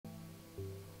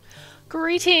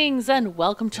Greetings and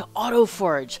welcome to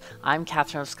Autoforge. I'm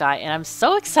KatherineOfSky and I'm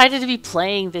so excited to be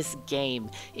playing this game.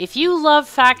 If you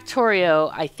love Factorio,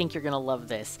 I think you're going to love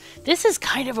this. This is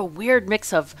kind of a weird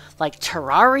mix of like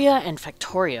Terraria and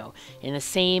Factorio in the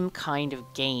same kind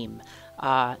of game.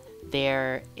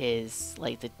 There is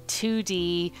like the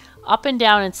 2D up and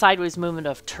down and sideways movement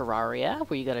of Terraria,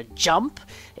 where you gotta jump.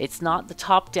 It's not the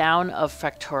top down of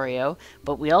Factorio,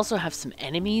 but we also have some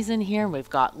enemies in here, and we've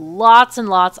got lots and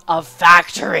lots of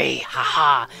factory.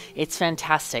 Haha, it's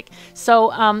fantastic.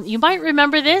 So you might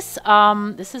remember this.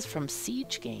 This is from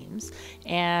Siege Games,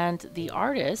 and the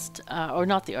artist, or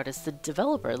not the artist, the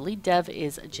developer, lead dev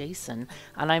is Jason,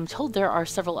 and I'm told there are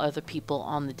several other people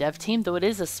on the dev team, though it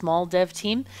is a small dev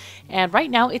team, and right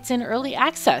now it's in early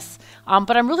access.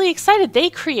 But I'm really excited. He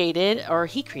created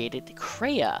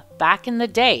Krea back in the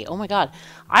day. Oh my god.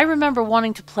 I remember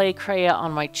wanting to play Krea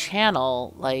on my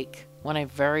channel like when I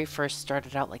very first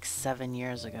started out like 7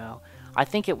 years ago. I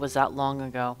think it was that long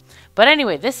ago. But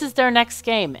anyway, this is their next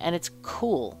game and it's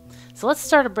cool. So let's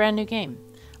start a brand new game.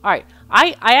 Alright,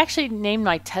 I actually named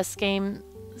my test game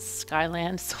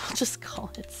Skyland, so we'll just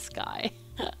call it Sky.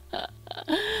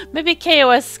 Maybe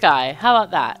KOS Sky. How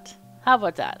about that? How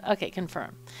about that? Okay,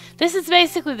 confirm. This is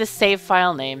basically the save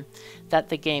file name that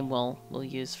the game will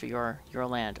use for your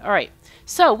land. All right,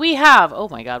 so we have, oh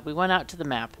my god, we went out to the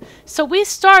map. So we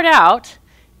start out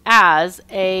as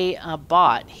a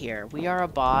bot here. We are a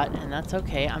bot, and that's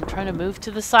okay. I'm trying to move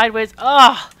to the sideways.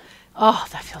 Oh,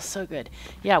 that feels so good.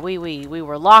 Yeah, we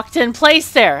were locked in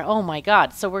place there. Oh my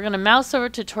god. So we're going to mouse over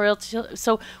tutorial.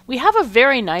 So we have a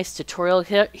very nice tutorial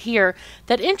here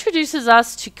that introduces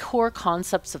us to core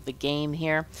concepts of the game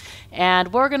here.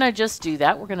 And we're going to just do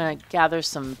that. We're going to gather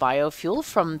some biofuel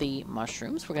from the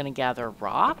mushrooms. We're going to gather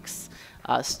rocks.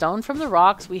 Stone from the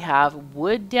rocks. We have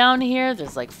wood down here.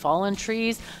 There's like fallen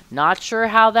trees. Not sure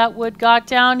how that wood got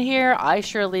down here. I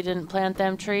surely didn't plant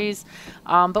them trees.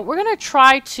 But we're going to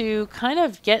try to kind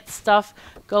of get stuff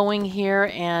going here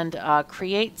and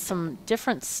create some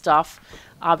different stuff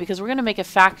because we're going to make a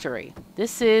factory.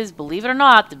 This is, believe it or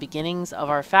not, the beginnings of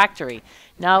our factory.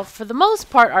 Now, for the most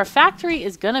part, our factory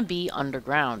is going to be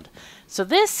underground. So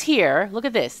this here, look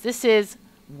at this. This is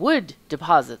wood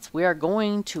deposits. We are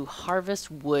going to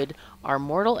harvest wood, our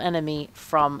mortal enemy,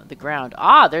 from the ground.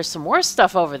 Ah, there's some more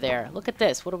stuff over there. Look at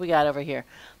this. What do we got over here?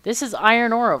 This is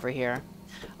iron ore over here.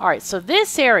 All right, so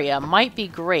this area might be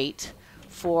great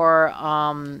for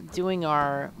doing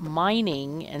our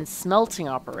mining and smelting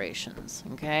operations,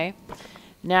 okay?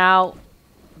 Now,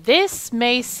 this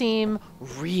may seem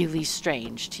really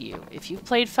strange to you. If you've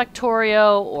played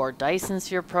Factorio or Dyson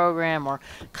Sphere Program or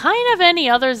kind of any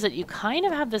others that you kind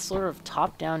of have this sort of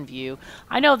top-down view.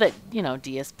 I know that, you know,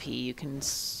 DSP, you can,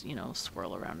 you know,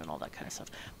 swirl around and all that kind of stuff.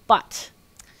 But,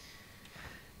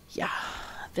 yeah,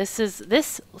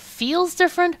 this feels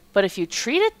different, but if you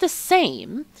treat it the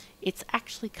same, it's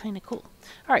actually kind of cool.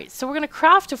 All right, so we're going to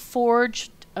craft a forge,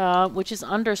 which is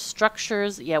under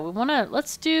structures. Yeah, we want to,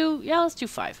 let's do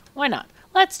 5. Why not?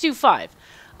 Let's do 5.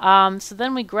 So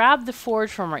then we grab the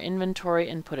forge from our inventory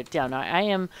and put it down.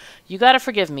 Now you got to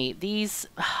forgive me. These,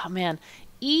 oh man,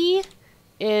 E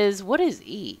is, what is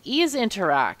E? E is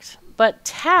interact, but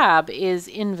tab is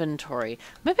inventory.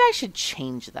 Maybe I should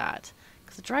change that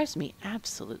because it drives me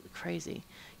absolutely crazy.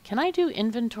 Can I do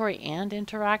inventory and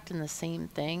interact in the same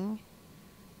thing?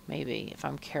 Maybe, if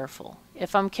I'm careful.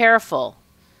 If I'm careful.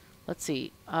 Let's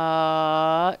see.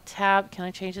 Tab. Can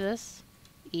I change this?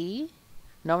 E?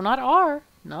 No, not R.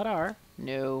 Not R.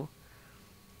 No.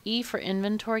 E for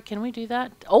inventory. Can we do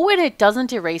that? Oh, and it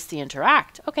doesn't erase the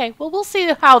interact. Okay, well, we'll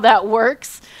see how that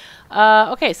works.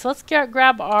 Okay, so let's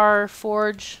grab our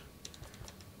forge.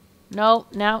 No,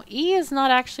 now E is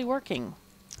not actually working.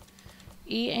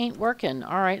 E ain't working.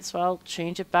 All right, so I'll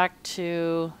change it back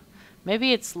to...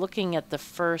 Maybe it's looking at the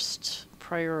first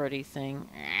priority thing.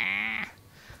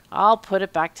 I'll put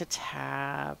it back to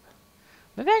tab.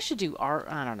 Maybe I should do R.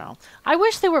 I don't know. I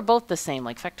wish they were both the same,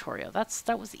 like Factorio.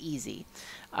 That was easy.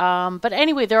 But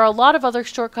anyway, there are a lot of other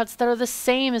shortcuts that are the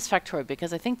same as Factorio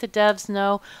because I think the devs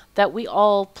know that we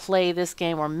all play this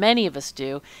game, or many of us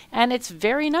do, and it's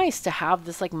very nice to have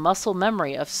this like muscle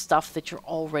memory of stuff that you're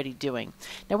already doing.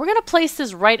 Now we're going to place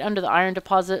this right under the iron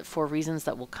deposit for reasons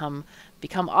that will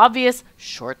become obvious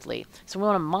shortly. So we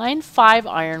want to mine 5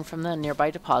 iron from the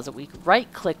nearby deposit. We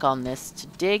right click on this to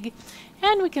dig,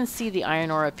 and we can see the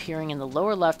iron ore appearing in the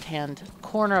lower left hand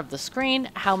corner of the screen,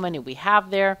 how many we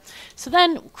have there. So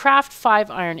then craft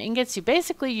 5 iron ingots.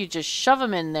 You just shove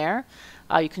them in there.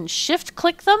 You can shift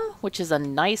click them, which is a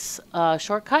nice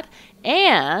shortcut,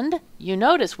 and you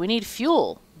notice we need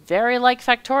fuel. very like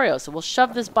Factorio. So we'll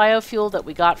shove this biofuel that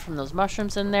we got from those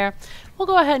mushrooms in there. We'll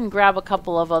go ahead and grab a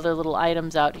couple of other little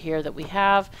items out here that we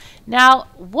have. Now,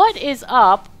 what is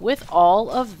up with all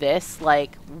of this,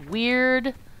 like,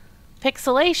 weird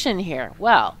pixelation here?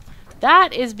 Well,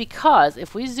 that is because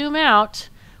if we zoom out,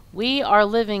 we are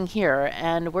living here,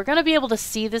 and we're going to be able to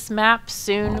see this map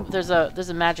soon. There's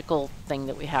a magical thing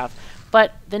that we have.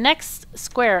 But the next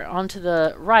square onto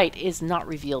the right is not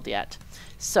revealed yet.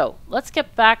 So let's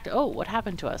get back to... Oh, what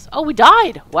happened to us? Oh, we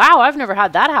died! Wow, I've never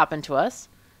had that happen to us.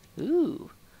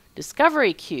 Ooh.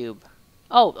 Discovery cube.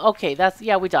 Oh, okay, that's...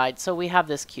 Yeah, we died, so we have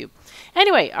this cube.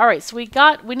 Anyway, alright, so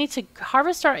we need to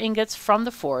harvest our ingots from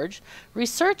the forge.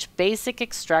 Research basic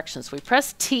extraction. So we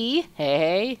press T.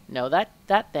 Hey, no,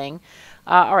 that thing.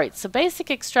 Alright, so basic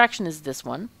extraction is this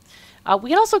one. We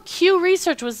can also queue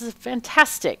research, which is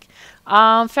fantastic.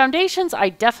 Foundations, I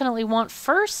definitely want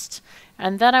first.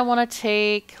 And then I want to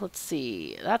take, let's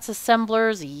see, that's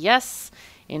assemblers, yes.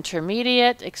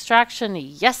 Intermediate extraction,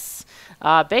 yes.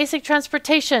 Basic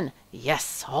transportation,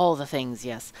 yes. All the things,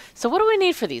 yes. So what do we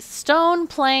need for these? Stone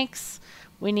planks.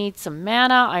 We need some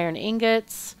mana, iron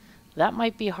ingots. That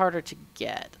might be harder to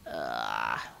get.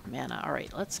 Mana. All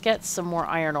right, let's get some more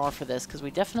iron ore for this because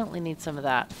we definitely need some of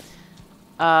that.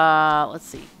 Let's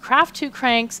see. Craft 2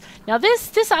 cranks. Now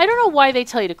this, I don't know why they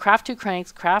tell you to craft 2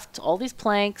 cranks, craft all these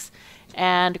planks,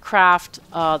 and craft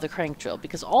the crank drill.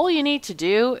 Because all you need to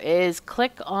do is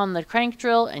click on the crank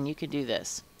drill and you can do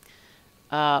this.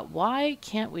 Why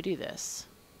can't we do this?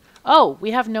 Oh,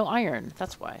 we have no iron.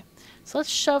 That's why. So let's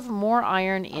shove more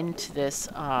iron into this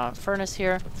furnace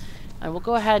here. And we'll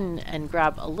go ahead and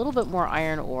grab a little bit more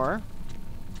iron ore.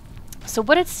 So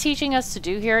what it's teaching us to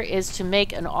do here is to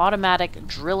make an automatic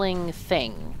drilling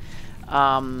thing.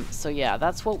 So yeah,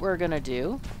 that's what we're going to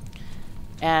do.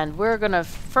 And we're going to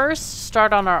first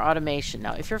start on our automation.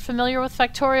 Now, if you're familiar with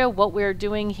Factorio, what we're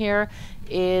doing here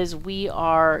is we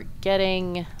are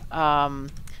getting...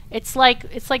 it's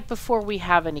like before we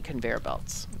have any conveyor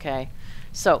belts, okay?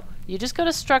 So you just go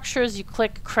to structures, you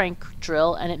click crank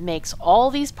drill, and it makes all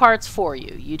these parts for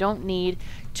you. You don't need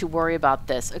to worry about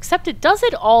this, except it does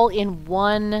it all in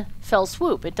one fell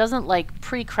swoop. It doesn't like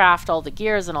pre-craft all the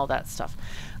gears and all that stuff.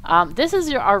 This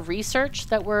is our research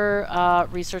that we're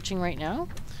researching right now.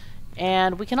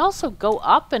 And we can also go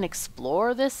up and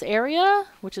explore this area,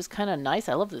 which is kind of nice.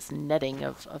 I love this netting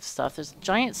of stuff. There's a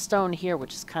giant stone here,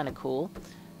 which is kind of cool.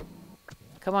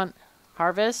 Come on,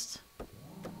 harvest.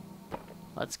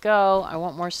 Let's go. I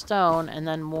want more stone and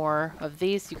then more of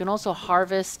these. You can also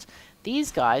harvest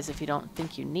these guys, if you don't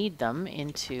think you need them,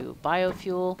 into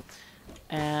biofuel.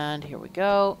 And here we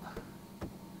go.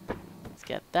 Let's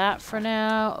get that for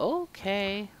now.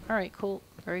 Okay. All right, cool.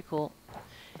 Very cool.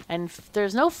 And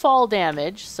there's no fall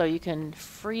damage, so you can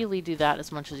freely do that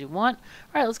as much as you want.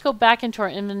 All right, let's go back into our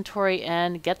inventory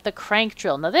and get the crank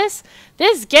drill. Now this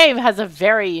game has a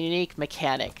very unique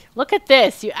mechanic. Look at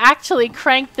this. You actually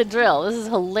crank the drill. This is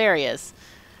hilarious.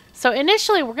 So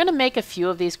initially, we're going to make a few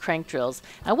of these crank drills.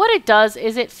 And what it does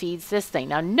is it feeds this thing.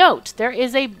 Now note, there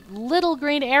is a little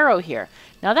green arrow here.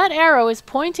 Now that arrow is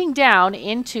pointing down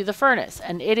into the furnace,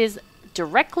 and it is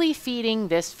directly feeding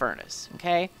this furnace,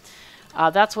 okay?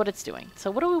 That's what it's doing.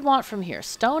 So what do we want from here?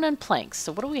 Stone and planks.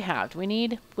 So what do we have? We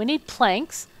need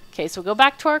planks. Okay, so we'll go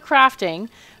back to our crafting, and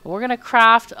we're going to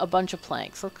craft a bunch of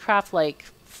planks. Let's craft like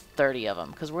 30 of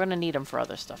them, because we're going to need them for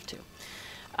other stuff too.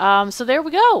 So there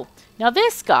we go. Now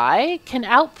this guy can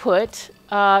output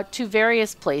to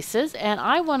various places, and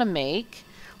I want to make,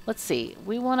 let's see,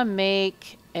 we want to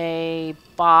make a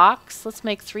box. Let's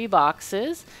make 3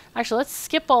 boxes. Actually, let's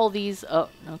skip all these. Oh,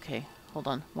 okay. Hold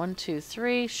on. 1, 2,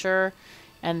 3. Sure.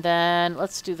 And then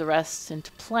let's do the rest into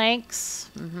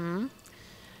planks.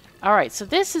 All right. So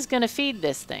this is going to feed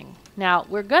this thing. Now,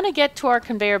 we're going to get to our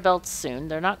conveyor belts soon.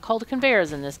 They're not called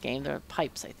conveyors in this game. They're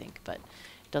pipes, I think, but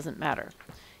it doesn't matter.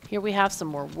 Here we have some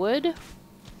more wood.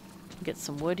 Get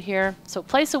some wood here. So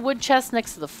place a wood chest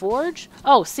next to the forge.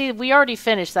 Oh, see, we already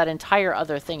finished that entire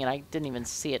other thing, and I didn't even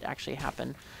see it actually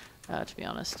happen, to be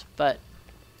honest. But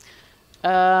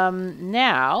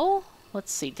now...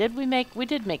 Let's see, we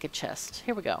did make a chest.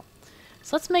 Here we go.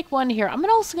 So let's make one here. I'm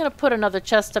also going to put another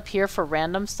chest up here for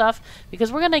random stuff,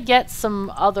 because we're going to get some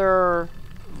other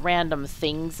random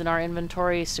things in our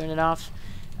inventory soon enough.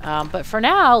 But for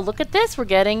now, look at this. We're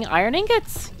getting iron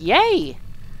ingots. Yay!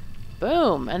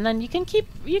 Boom. And then you can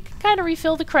kind of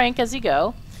refill the crank as you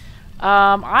go.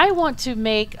 I want to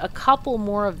make a couple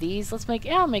more of these. Let's make,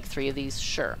 I'll make 3 of these,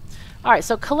 sure. All right,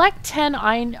 so collect 10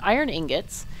 iron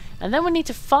ingots, and then we need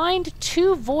to find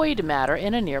 2 void matter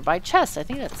in a nearby chest. I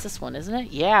think that's this one, isn't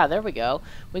it? Yeah, there we go.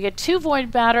 We get 2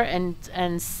 void matter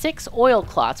and 6 oil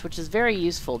clots, which is very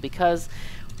useful because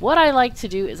what I like to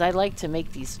do is I like to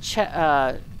make these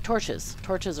torches.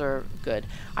 Torches are good.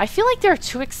 I feel like they're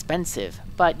too expensive,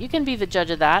 but you can be the judge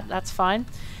of that. That's fine.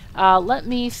 Let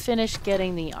me finish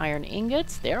getting the iron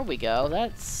ingots. There we go.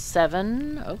 That's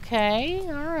 7. Okay,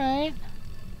 all right.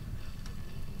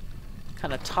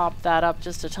 Kind of top that up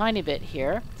just a tiny bit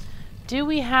here. Do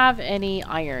we have any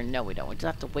iron? No, we don't. We just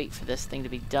have to wait for this thing to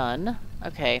be done.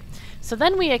 Okay, so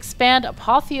then we expand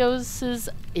Apotheosis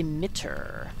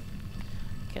emitter.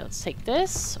 Okay, let's take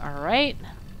this. All right.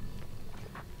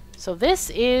 So this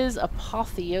is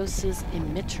Apotheosis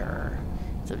emitter.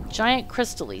 It's a giant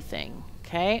crystal-y thing.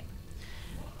 Okay.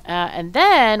 And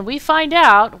then we find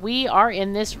out we are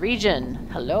in this region.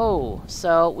 Hello.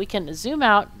 So we can zoom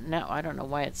out. Now, I don't know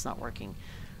why it's not working.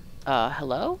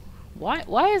 Hello?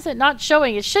 Why is it not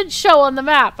showing? It should show on the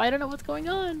map. I don't know what's going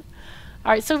on.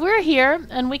 All right, so we're here,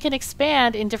 and we can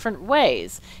expand in different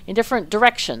ways, in different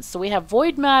directions. So we have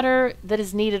void matter that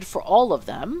is needed for all of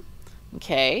them.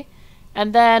 Okay.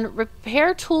 And then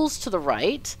repair tools to the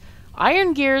right.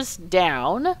 Iron gears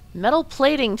down, metal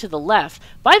plating to the left.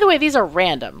 By the way, these are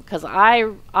random because when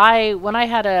I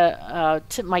had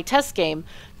my test game,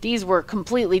 these were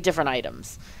completely different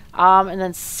items. And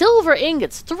then silver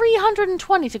ingots,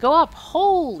 320 to go up.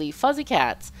 Holy fuzzy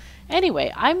cats.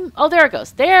 Anyway, oh, there it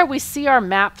goes. There we see our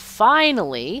map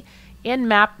finally in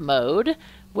map mode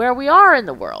where we are in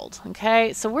the world.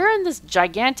 Okay, so we're in this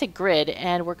gigantic grid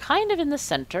and we're kind of in the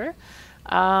center.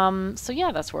 So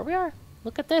yeah, that's where we are.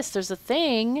 Look at this. There's a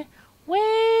thing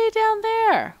way down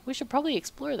there. We should probably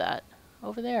explore that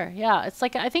over there. Yeah, it's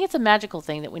like, I think it's a magical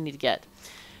thing that we need to get.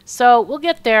 So we'll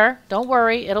get there. Don't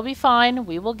worry. It'll be fine.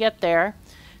 We will get there.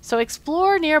 So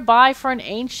explore nearby for an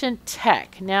ancient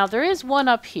tech. Now there is one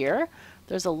up here.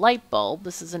 There's a light bulb.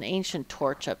 This is an ancient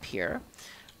torch up here.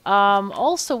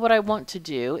 Also what I want to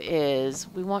do is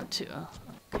we want to,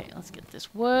 okay, let's get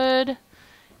this wood.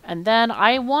 And then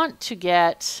I want to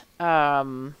get,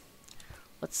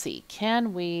 let's see,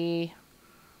 can we,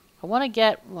 I want to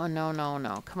get, well,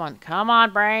 no. Come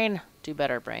on, brain. Do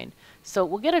better, brain. So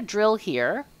we'll get a drill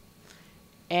here.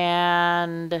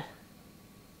 And,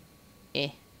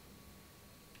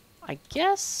 I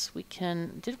guess we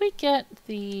can, did we get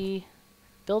the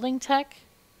building tech?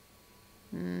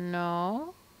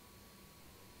 No.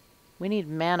 We need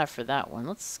mana for that one.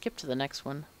 Let's skip to the next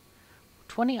one.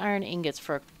 20 iron ingots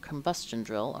for a combustion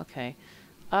drill. Okay.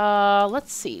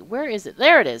 Let's see. Where is it?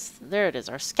 There it is. There it is.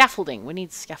 Our scaffolding. We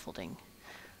need scaffolding.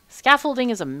 Scaffolding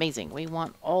is amazing. We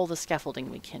want all the scaffolding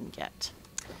we can get.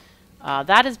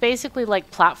 That is basically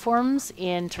like platforms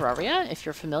in Terraria, if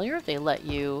you're familiar. They let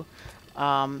you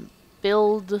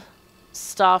build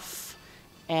stuff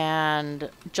and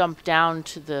jump down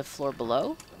to the floor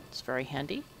below. It's very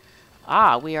handy.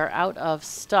 Ah, we are out of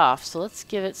stuff, so let's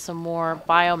give it some more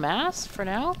biomass for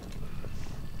now.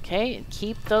 Okay,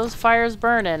 keep those fires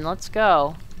burning. Let's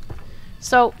go.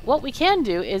 So what we can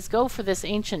do is go for this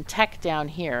ancient tech down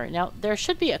here. Now, there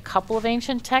should be a couple of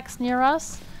ancient techs near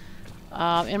us.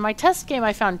 In my test game,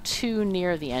 I found 2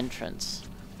 near the entrance.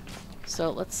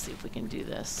 So let's see if we can do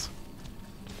this.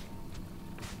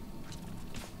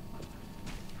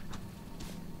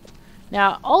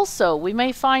 Now, also, we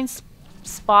may find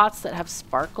spots that have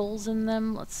sparkles in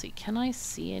them. Let's see, can I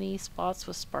see any spots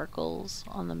with sparkles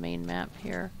on the main map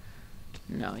here?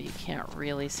 No, you can't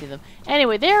really see them.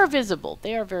 Anyway, they are visible.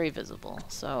 They are very visible.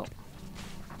 So,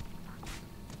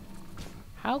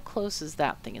 how close is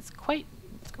that thing? It's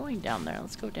going down there.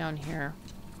 Let's go down here.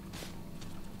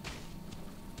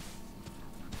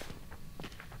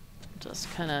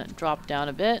 Just kind of drop down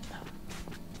a bit.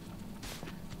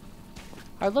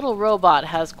 Our little robot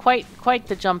has quite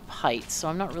the jump height, so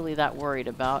I'm not really that worried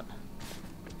about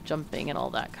jumping and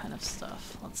all that kind of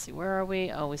stuff. Let's see, where are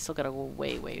we? Oh, we still gotta go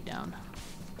way, way down.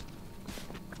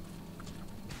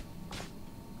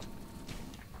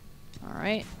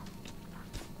 Alright.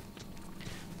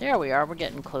 There we are, we're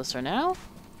getting closer now.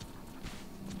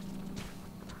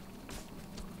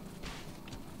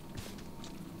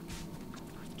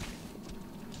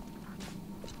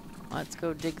 Let's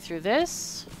go dig through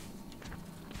this.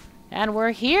 And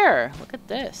we're here. Look at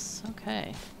this.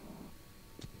 Okay.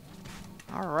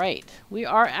 All right. We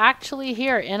are actually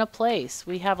here in a place.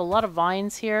 We have a lot of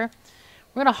vines here.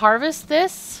 We're going to harvest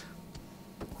this.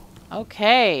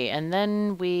 Okay. And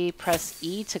then we press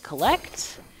E to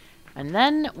collect. And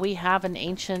then we have an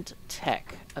ancient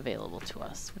tech available to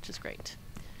us, which is great.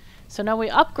 So now we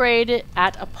upgrade it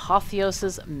at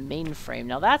Apotheos's mainframe.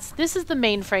 Now this is the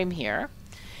mainframe here.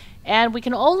 And we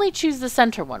can only choose the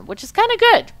center one, which is kind of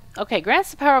good. Okay,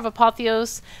 grants the power of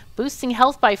Apotheos, boosting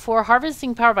health by 4,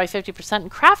 harvesting power by 50%,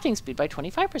 and crafting speed by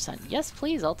 25%. Yes,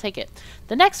 please, I'll take it.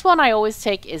 The next one I always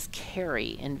take is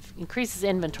carry, and increases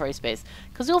inventory space,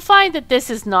 because you'll find that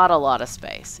this is not a lot of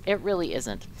space. It really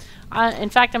isn't. In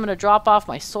fact, I'm going to drop off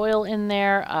my soil in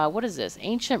there. What is this?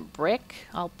 Ancient brick.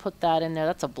 I'll put that in there.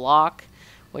 That's a block,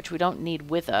 which we don't need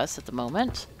with us at the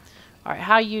moment. All right,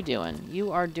 how you doing?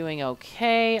 You are doing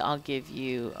okay. I'll give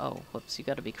you... Oh, whoops, you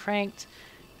got to be cranked.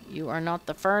 You are not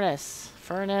the furnace.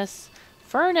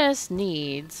 Furnace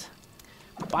needs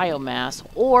biomass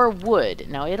or wood.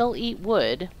 Now, it'll eat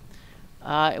wood.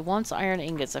 It wants iron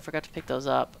ingots. I forgot to pick those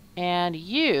up. And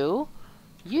you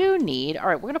need... All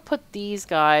right, we're going to put these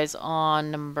guys on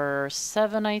number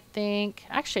 7, I think.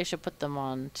 Actually, I should put them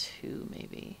on 2,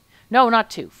 maybe. No,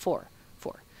 not 2. 4.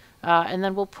 And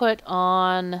then we'll put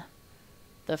on...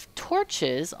 the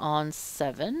torches on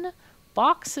 7,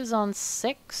 boxes on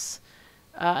 6,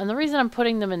 and the reason I'm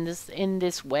putting them in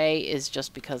this way is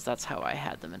just because that's how I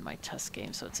had them in my test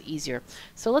game, so it's easier.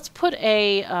 So let's put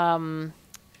a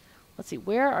let's see,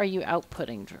 where are you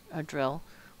outputting a drill?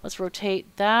 Let's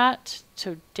rotate that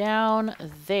to down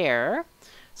there.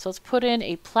 So let's put in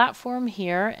a platform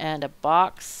here and a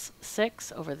box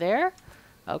 6 over there.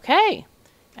 Okay,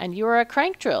 and you're a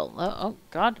crank drill. Oh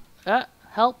God,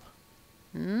 help.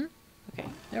 Okay,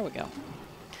 there we go.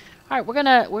 All right, we're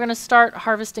gonna start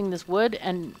harvesting this wood,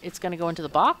 and it's gonna go into the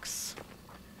box.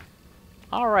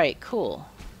 All right, cool.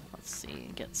 Let's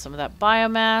see, get some of that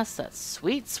biomass. That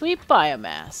sweet, sweet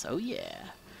biomass. Oh yeah.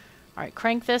 All right,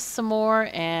 crank this some more,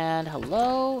 and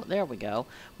hello. There we go.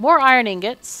 More iron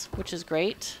ingots, which is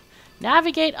great.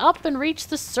 Navigate up and reach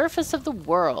the surface of the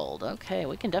world. Okay,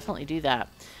 we can definitely do that.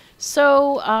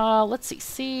 So, let's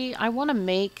see. I want to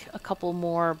make a couple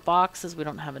more boxes. We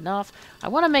don't have enough. I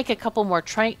want to make a couple more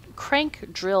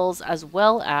crank drills, as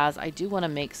well as I do want to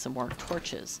make some more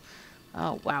torches.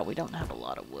 Oh, wow, we don't have a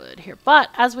lot of wood here.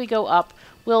 But as we go up,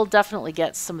 we'll definitely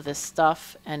get some of this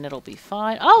stuff, and it'll be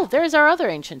fine. Oh, there's our other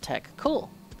ancient tech.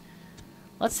 Cool.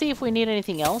 Let's see if we need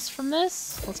anything else from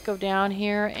this. Let's go down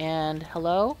here, and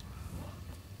hello.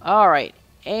 All right.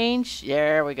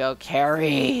 There we go.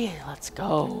 Carry. Let's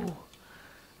go.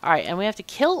 Alright, and we have to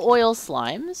kill oil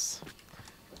slimes.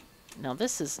 Now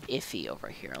this is iffy over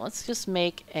here. Let's just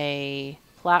make a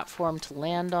platform to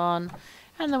land on.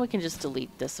 And then we can just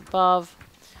delete this above.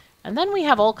 And then we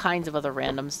have all kinds of other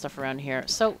random stuff around here.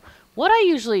 So what I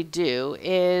usually do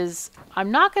is I'm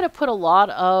not going to put a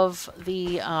lot of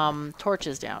the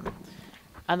torches down.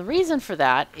 And the reason for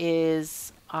that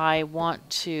is I want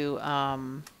to...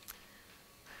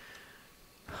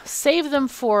 save them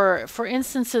for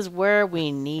instances where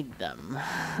we need them.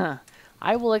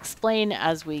 I will explain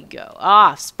as we go.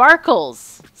 Ah,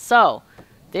 sparkles! So,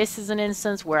 this is an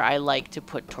instance where I like to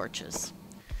put torches.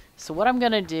 So what I'm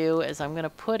going to do is I'm going to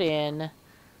put in...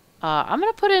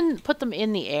 put them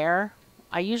in the air.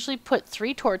 I usually put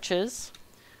 3 torches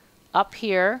up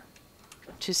here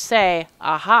to say,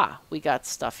 aha, we got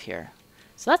stuff here.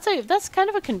 So that's kind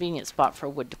of a convenient spot for a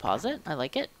wood deposit. I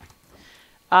like it.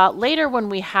 Later, when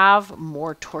we have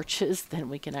more torches, then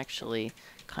we can actually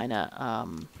kind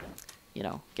of, you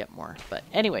know, get more. But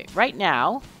anyway, right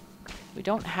now, we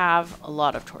don't have a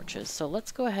lot of torches. So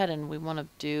let's go ahead and we want to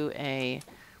do a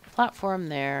platform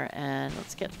there. And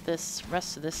let's get this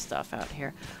rest of this stuff out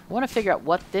here. I want to figure out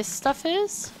what this stuff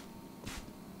is.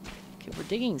 Okay, we're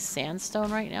digging sandstone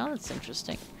right now. That's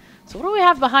interesting. So what do we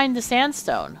have behind the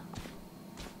sandstone?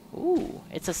 Ooh,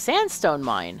 it's a sandstone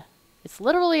mine. It's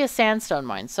literally a sandstone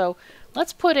mine. So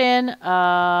let's put in,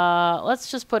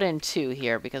 let's just put in 2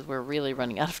 here because we're really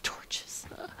running out of torches.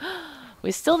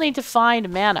 We still need to find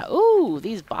mana. Ooh,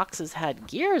 these boxes had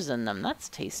gears in them. That's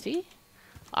tasty.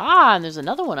 Ah, and there's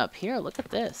another one up here. Look at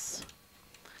this.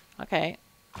 Okay.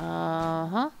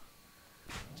 Let's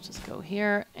just go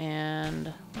here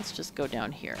and let's just go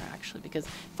down here actually, because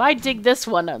if I dig this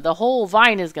one, the whole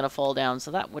vine is going to fall down.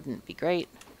 So that wouldn't be great.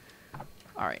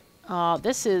 All right.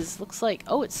 This looks like,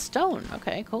 oh, it's stone.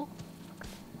 Okay, cool.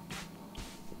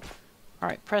 All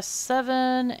right, press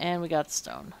 7, and we got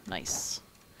stone. Nice.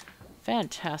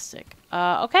 Fantastic.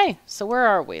 Okay, so where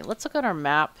are we? Let's look at our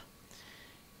map.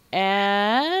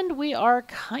 And we are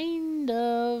kind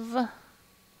of...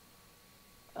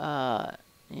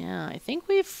 yeah, I think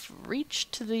we've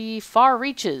reached the far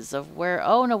reaches of where...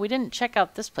 Oh, no, we didn't check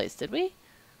out this place, did we?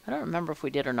 I don't remember if we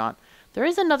did or not. There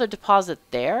is another deposit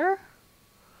there.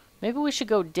 Maybe we should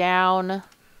go down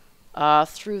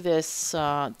through this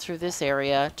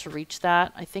area to reach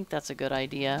that. I think that's a good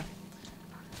idea.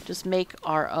 Just make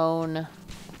our own.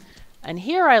 And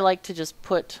here I like to just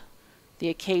put the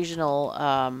occasional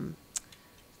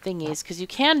thingies, because you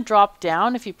can drop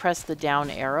down if you press the down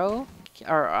arrow.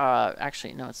 Or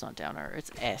actually, no, it's not down arrow.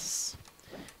 It's S.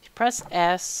 If you press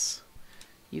S,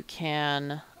 you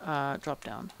can drop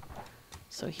down.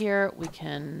 So here we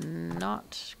can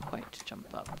not quite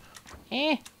jump up.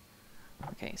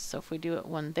 Okay, so if we do it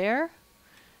one there,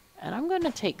 and I'm going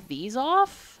to take these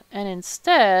off, and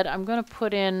instead I'm going to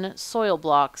put in soil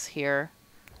blocks here,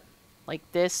 like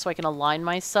this, so I can align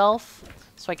myself,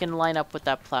 so I can line up with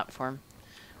that platform.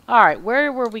 All right,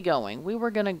 where were we going? We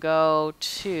were going to go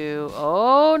to,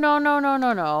 oh, no, no, no,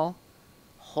 no, no.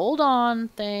 Hold on,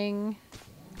 thing.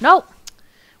 Nope.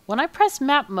 When I press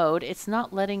map mode, it's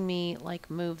not letting me, like,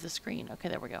 move the screen. Okay,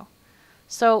 there we go.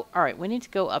 So, all right, we need to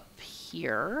go up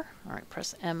here. All right,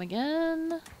 press M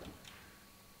again.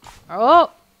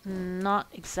 Oh, not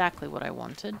exactly what I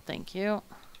wanted. Thank you.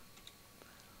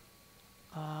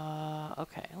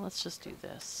 Okay, let's just do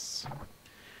this.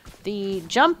 The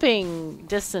jumping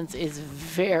distance is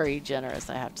very generous,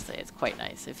 I have to say. It's quite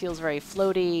nice. It feels very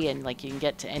floaty and like you can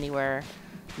get to anywhere.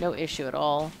 No issue at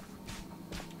all.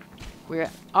 We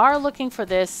are looking for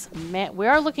this. We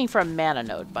are looking for a mana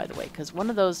node, by the way, because one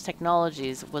of those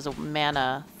technologies was a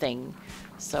mana thing.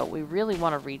 So we really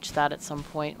want to reach that at some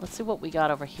point. Let's see what we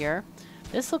got over here.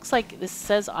 This looks like, this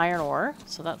says iron ore,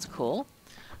 so that's cool.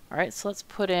 All right, so let's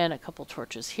put in a couple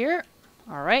torches here.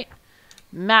 All right.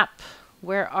 Map.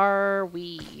 Where are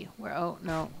we? Where? Oh,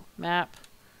 no. Map.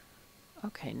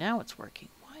 Okay, now it's working.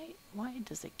 Why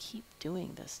does it keep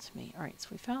doing this to me? All right, so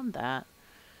we found that.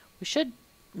 We should,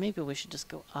 maybe we should just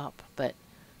go up, but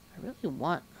I really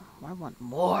want, I want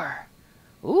more.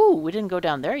 Ooh, we didn't go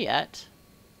down there yet.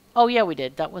 Oh, yeah, we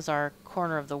did. That was our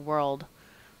corner of the world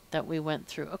that we went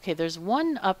through. Okay, there's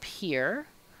one up here.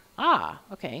 Ah,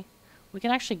 okay. We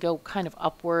can actually go kind of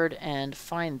upward and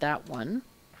find that one.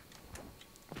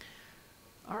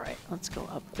 All right, let's go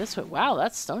up this way. Wow,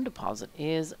 that stone deposit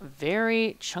is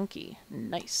very chunky.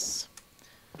 Nice.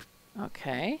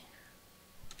 Okay.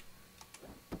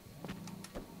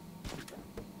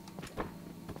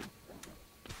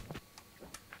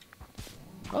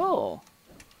 Oh.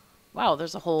 Wow,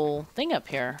 there's a whole thing up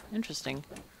here. Interesting.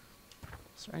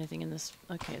 Is there anything in this?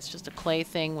 Okay, it's just a clay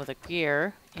thing with a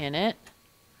gear in it.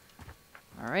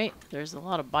 All right, there's a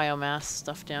lot of biomass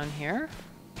stuff down here,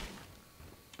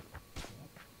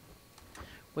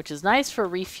 which is nice for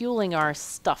refueling our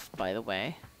stuff, by the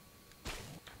way.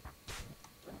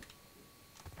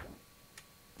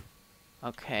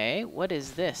 Okay, what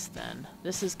is this then?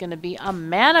 This is going to be a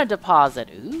mana deposit.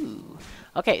 Ooh.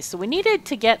 Okay, so we needed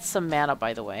to get some mana,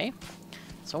 by the way.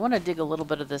 So I want to dig a little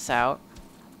bit of this out.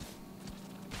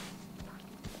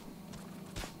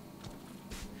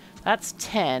 That's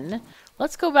 10.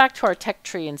 Let's go back to our tech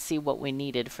tree and see what we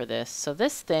needed for this. So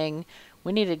this thing,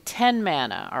 we needed 10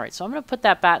 mana. All right, so I'm going to put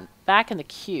that back in the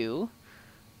queue.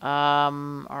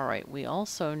 All right, we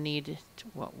also need...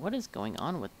 What is going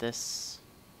on with this?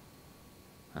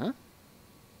 Huh?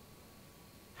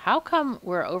 How come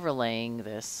we're overlaying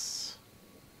this?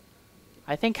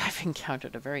 I think I've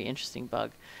encountered a very interesting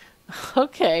bug.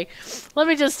 Okay, let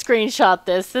me just screenshot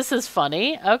this. This is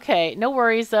funny. Okay, no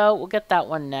worries though. We'll get that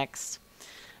one next.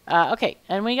 Okay,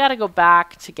 and we got to go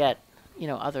back to get, you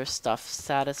know, other stuff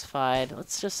satisfied.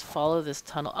 Let's just follow this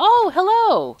tunnel. Oh,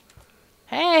 hello!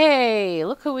 Hey,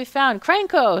 look who we found.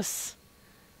 Krankos!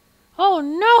 Oh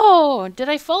no! Did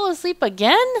I fall asleep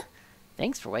again?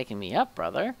 Thanks for waking me up,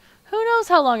 brother. Who knows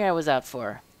how long I was out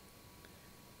for?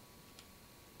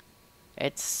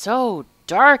 It's so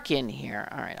dark in here.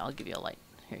 All right, I'll give you a light.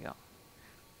 Here you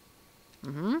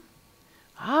go.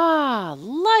 Ah,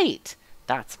 light.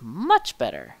 That's much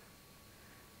better.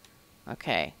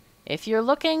 Okay. If you're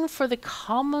looking for the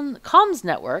comms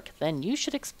network, then you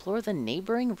should explore the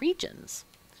neighboring regions.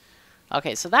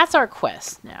 Okay, so that's our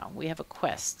quest now. We have a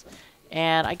quest.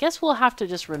 And I guess we'll have to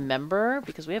just remember,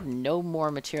 because we have no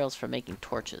more materials for making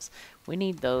torches. We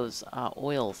need those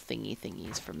oil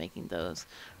thingies for making those.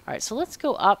 All right, so let's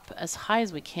go up as high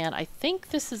as we can. I think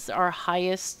this is our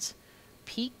highest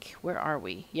peak. Where are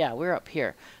we? Yeah, we're up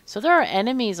here. So there are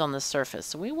enemies on the surface.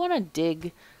 So we want to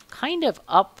dig kind of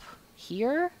up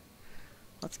here.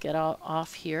 Let's get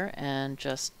off here and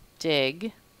just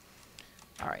dig.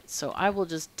 All right, so I will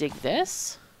just dig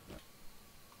this.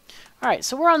 All right,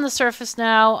 so we're on the surface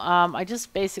now. I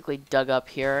just basically dug up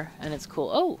here, and it's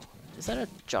cool. Oh, is that a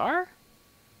jar?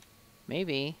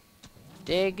 Maybe.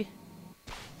 Dig.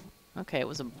 Okay, it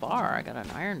was a bar. I got an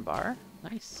iron bar.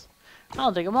 Nice.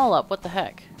 I'll dig them all up. What the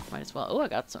heck? Might as well. Oh, I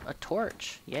got a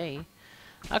torch. Yay.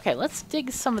 Okay, let's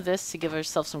dig some of this to give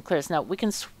ourselves some clearance. Now, we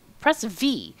can press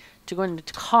V to go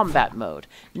into combat mode.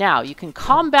 Now, you can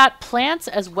combat plants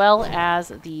as well as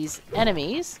these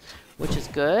enemies, which is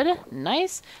good.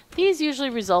 Nice. These usually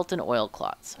result in oil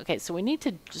clots. Okay, so we need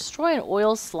to destroy an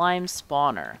oil slime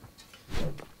spawner.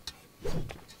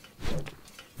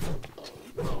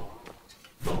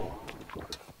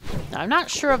 Now, I'm not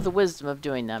sure of the wisdom of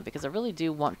doing that because I really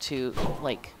do want to,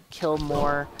 like, kill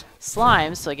more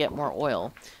slimes so I get more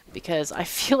oil. Because I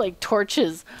feel like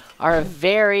torches are a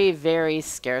very, very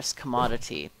scarce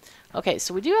commodity. Okay,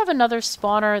 so we do have another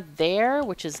spawner there,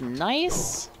 which is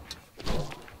nice.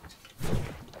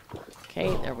 Okay,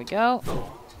 there we go.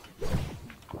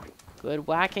 Good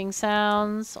whacking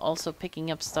sounds. Also picking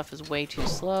up stuff is way too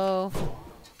slow.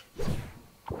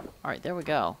 Alright, there we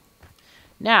go.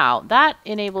 Now, that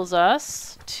enables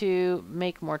us to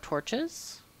make more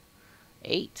torches.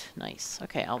 8. Nice.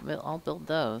 Okay, I'll build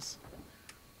those.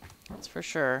 That's for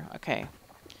sure. Okay.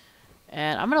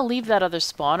 And I'm going to leave that other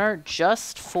spawner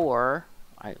just for...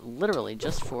 literally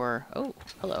just for... Oh,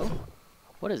 hello.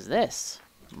 What is this?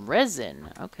 Resin.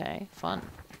 Okay, fun.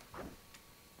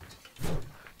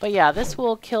 But yeah, this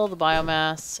will kill the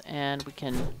biomass, and we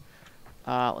can...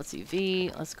 let's see,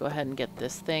 V. Let's go ahead and get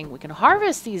this thing. We can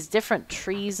harvest these different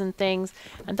trees and things,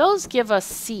 and those give us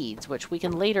seeds, which we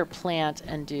can later plant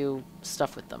and do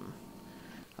stuff with them.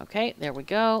 Okay, there we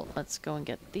go. Let's go and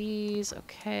get these.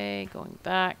 Okay, going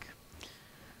back.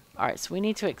 Alright, so we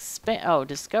need to expand... Oh,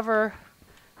 discover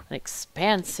an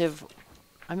expansive...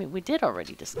 I mean, we did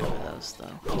already discover those,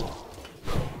 though.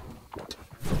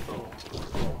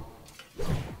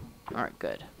 Alright,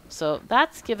 good. So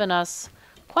that's given us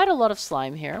quite a lot of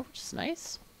slime here, which is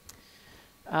nice.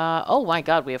 Oh my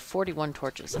god, we have 41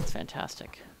 torches. That's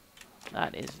fantastic.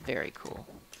 That is very cool.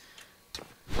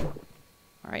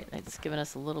 Alright, that's given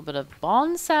us a little bit of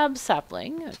bonsab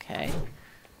sapling. Okay.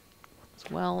 As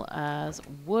well as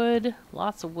wood.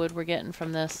 Lots of wood we're getting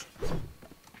from this.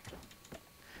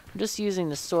 I'm just using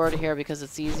the sword here because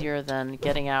it's easier than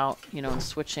getting out, you know, and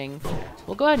switching.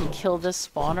 We'll go ahead and kill this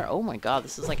spawner. Oh my god,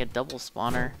 this is like a double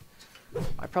spawner.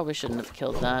 I probably shouldn't have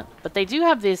killed that. But they do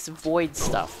have this void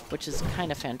stuff, which is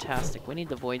kind of fantastic. We need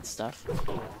the void stuff.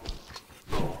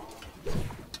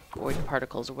 Void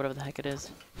particles, or whatever the heck it is.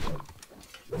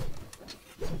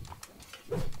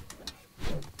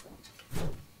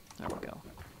 There we go.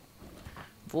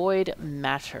 Void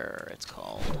matter, it's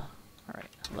called. Alright,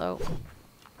 hello.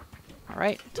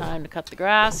 Alright, time to cut the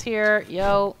grass here.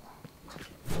 Yo.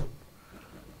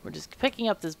 We're just picking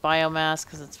up this biomass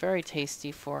because it's very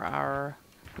tasty for our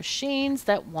machines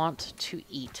that want to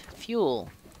eat fuel.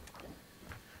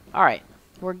 Alright,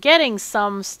 we're getting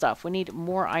some stuff. We need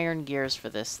more iron gears for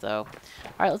this, though.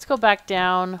 Alright, let's go back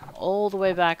down, all the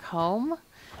way back home.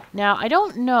 Now, I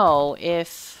don't know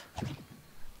if...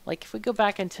 Like, if we go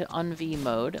back into unv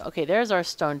mode... Okay, there's our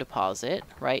stone deposit,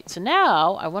 right? So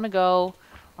now, I want to go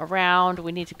around.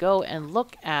 We need to go and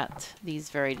look at these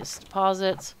various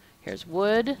deposits. Here's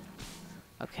wood.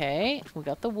 Okay, we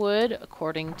got the wood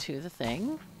according to the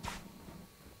thing.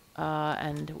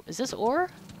 And is this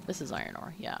ore? This is iron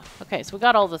ore, yeah. Okay, so we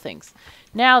got all the things.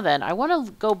 Now then, I want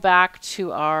to go back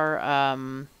to our,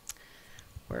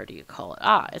 where do you call it?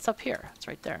 Ah, it's up here. It's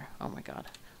right there. Oh my god.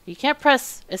 You can't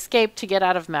press escape to get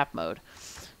out of map mode.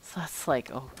 So that's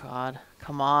like, oh god,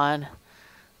 come on.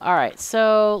 Alright,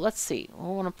 so let's see. We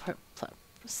want to put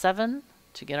 7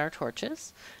 to get our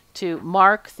torches. To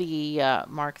mark the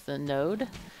node.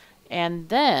 And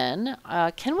then,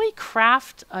 can we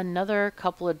craft another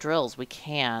couple of drills? We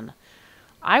can.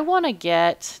 I want to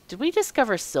get... Did we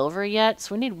discover silver yet?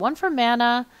 So we need one for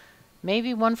mana,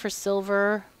 maybe one for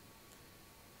silver,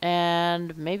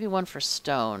 and maybe one for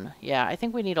stone. Yeah, I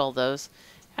think we need all those.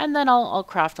 And then I'll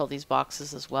craft all these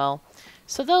boxes as well.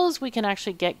 So those we can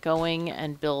actually get going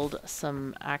and build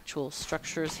some actual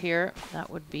structures here. That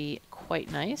would be quite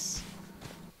nice.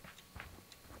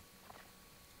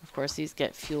 Of course, these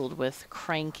get fueled with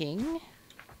cranking.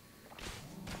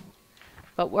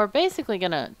 But we're basically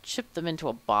going to chip them into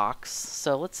a box.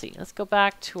 So let's see. Let's go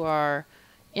back to our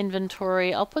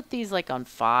inventory. I'll put these like on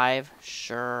 5.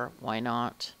 Sure, why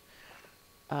not?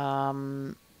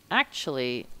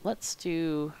 Actually, let's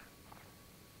do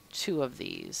 2 of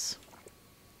these.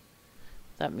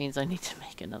 That means I need to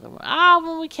make another one. Ah,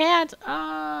 well, we can't.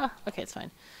 Okay, it's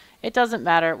fine. It doesn't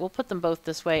matter. We'll put them both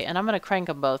this way, and I'm going to crank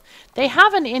them both. They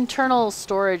have an internal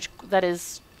storage that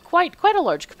is quite a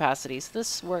large capacity, so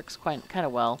this works kind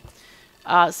of well.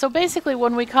 So basically,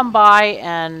 when we come by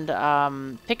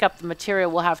and pick up the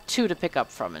material, we'll have 2 to pick up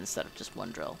from instead of just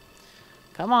 1 drill.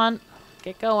 Come on.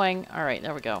 Get going. All right,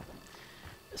 there we go.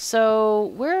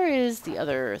 So where is the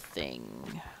other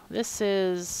thing? This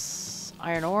is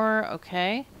iron ore.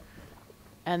 Okay.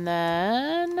 And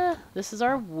then this is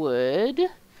our wood.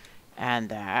 And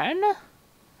then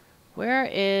where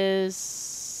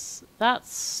is that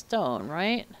stone,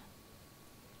 right?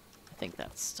 I think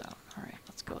that's stone. All right,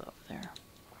 let's go over there.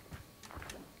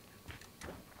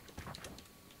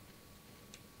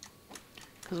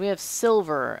 Because we have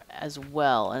silver as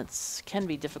well, and it can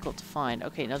be difficult to find.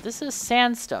 Okay, now this is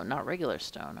sandstone, not regular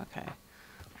stone. Okay.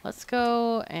 Let's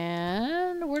go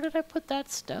and... where did I put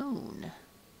that stone?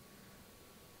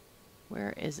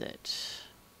 Where is it?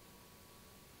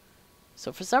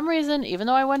 So for some reason, even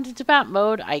though I went into map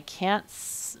mode, I can't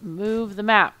move the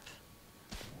map.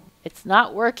 It's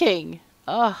not working.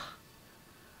 Ugh.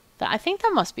 I think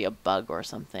that must be a bug or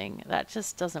something. That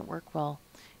just doesn't work well.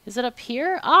 Is it up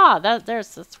here? Ah,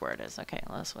 that's where it is. Okay,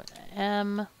 let's put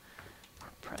M.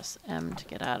 Press M to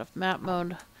get out of map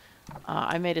mode.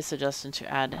 I made a suggestion to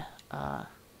add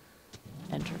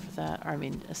enter for that, or I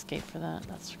mean escape for that.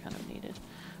 That's kind of needed.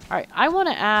 All right, I want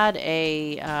to add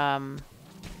a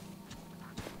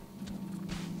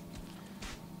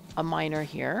miner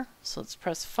here. So let's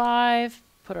press 5,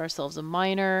 put ourselves a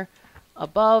miner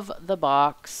above the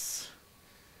box.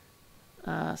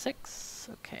 6.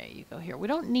 Okay, you go here. We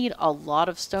don't need a lot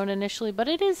of stone initially, but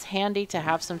it is handy to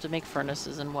have some to make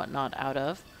furnaces and whatnot out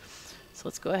of. So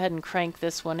let's go ahead and crank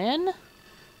this one in.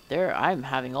 There, I'm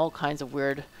having all kinds of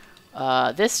weird...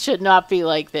 this should not be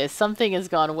like this. Something has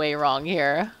gone way wrong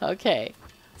here. Okay.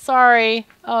 Sorry.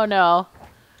 Oh no.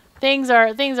 Things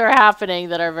are happening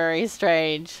that are very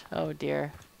strange. Oh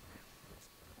dear.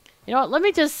 You know what? Let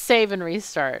me just save and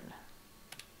restart.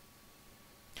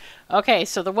 Okay,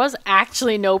 so there was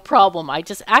actually no problem. I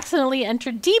just accidentally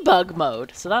entered debug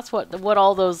mode. So that's what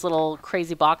all those little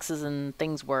crazy boxes and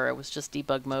things were. It was just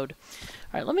debug mode.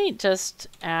 All right, let me just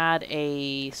add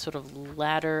a sort of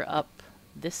ladder up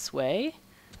this way.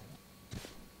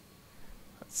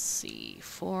 Let's see,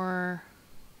 4.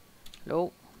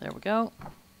 Nope, there we go.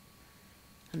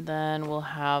 And then we'll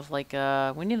have like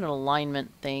a, we need an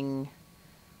alignment thing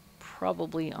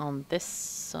probably on this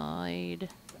side.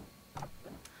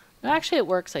 Actually, it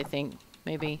works, I think.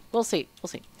 Maybe. We'll see. We'll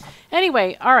see.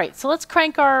 Anyway, all right. So let's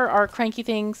crank our cranky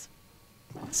things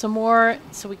some more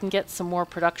so we can get some more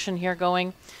production here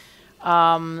going.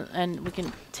 And we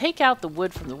can take out the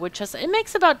wood from the wood chest. It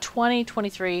makes about 22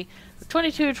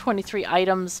 to 23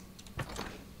 items.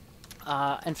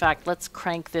 In fact, let's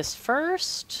crank this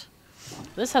first.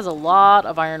 This has a lot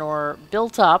of iron ore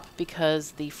built up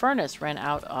because the furnace ran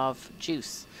out of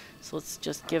juice. So let's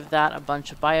just give that a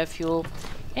bunch of biofuel.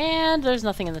 And there's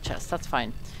nothing in the chest. That's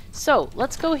fine. So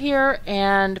let's go here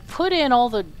and put in all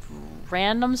the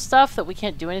random stuff that we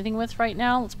can't do anything with right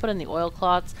now. Let's put in the oil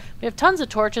cloths. We have tons of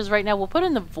torches right now. We'll put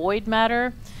in the void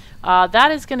matter.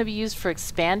 That is going to be used for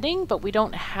expanding, but we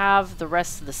don't have the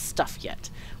rest of the stuff yet.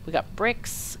 We got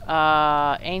bricks,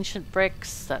 ancient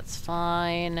bricks. That's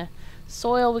fine.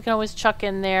 Soil we can always chuck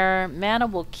in there. Mana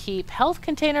we'll keep. Health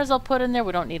containers I'll put in there.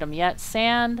 We don't need them yet.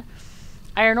 Sand.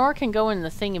 Iron ore can go in the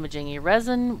thingamajiggy.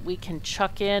 Resin we can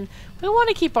chuck in. We want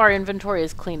to keep our inventory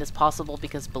as clean as possible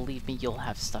because believe me, you'll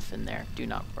have stuff in there. Do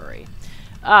not worry.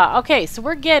 Okay, so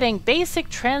we're getting basic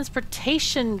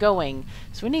transportation going.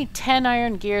 So we need 10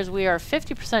 iron gears. We are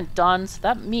 50% done. So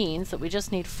that means that we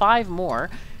just need 5 more,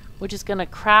 which is going to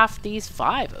craft these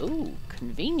 5. Ooh,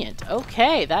 convenient.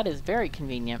 Okay, that is very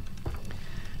convenient.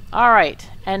 All right,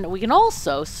 and we can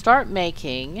also start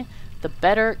making the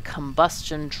better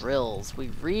combustion drills. We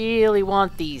really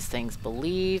want these things,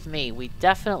 believe me. We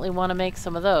definitely want to make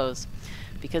some of those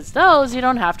because those you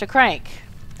don't have to crank.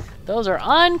 Those are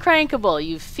uncrankable.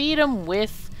 You feed them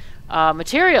with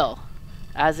material,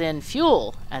 as in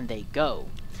fuel, and they go.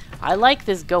 I like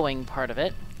this going part of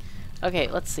it. Okay,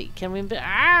 let's see. Can we...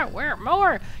 where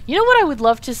more? You know what I would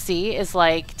love to see is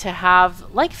like to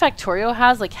have, like Factorio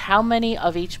has, like how many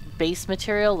of each base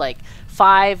material, like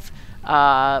 5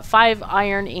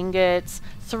 iron ingots,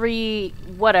 3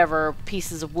 whatever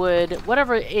pieces of wood,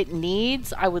 whatever it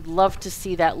needs. I would love to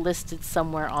see that listed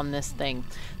somewhere on this thing.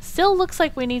 Still looks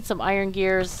like we need some iron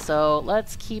gears, so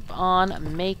let's keep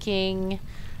on making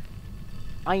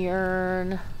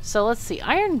iron. So let's see,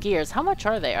 iron gears, how much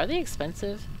are they? Are they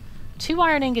expensive? 2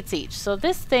 iron ingots each. So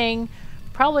this thing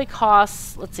probably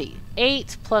costs, let's see,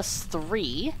 8 plus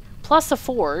 3 plus a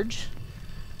forge.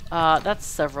 That's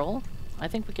several. I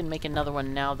think we can make another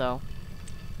one now, though.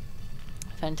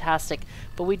 Fantastic.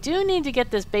 But we do need to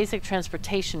get this basic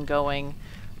transportation going.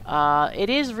 It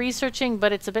is researching,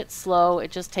 but it's a bit slow. It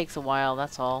just takes a while,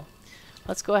 that's all.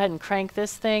 Let's go ahead and crank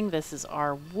this thing. This is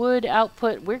our wood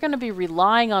output. We're going to be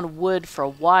relying on wood for a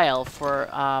while for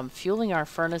fueling our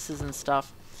furnaces and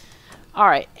stuff. All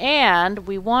right, and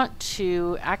we want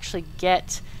to actually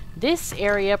get this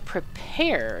area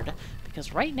prepared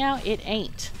because right now it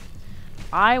ain't.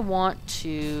 I want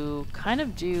to kind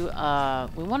of do,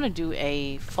 we want to do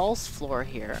a false floor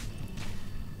here.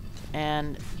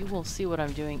 And you will see what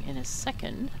I'm doing in a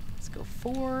second. Let's go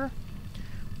 4.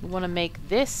 We want to make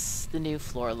this the new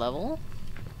floor level.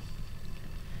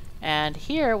 And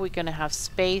here we're going to have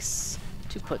space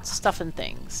to put stuff and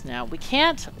things. Now, we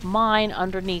can't mine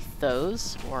underneath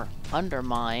those, or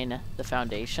undermine the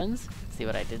foundations. See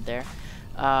what I did there?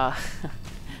 I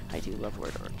do love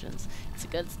word origins. It's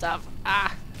good stuff.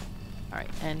 Ah! Alright,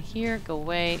 and here, go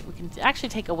away. We can actually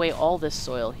take away all this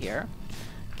soil here.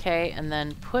 Okay, and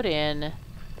then put in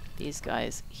these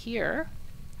guys here.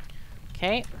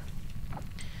 Okay.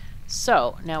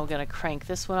 So, now we're going to crank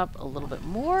this one up a little bit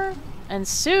more. And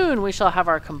soon we shall have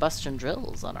our combustion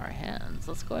drills on our hands.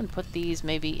 Let's go ahead and put these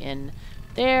maybe in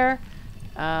there.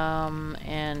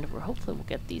 And hopefully we'll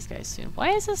get these guys soon.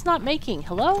 Why is this not making?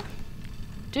 Hello?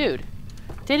 Dude.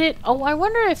 Did it? Oh, I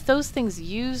wonder if those things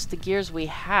used the gears we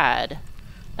had.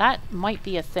 That might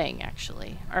be a thing,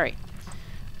 actually. Alright.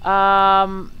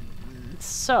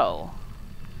 So,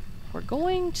 we're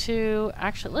going to...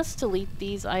 Actually, let's delete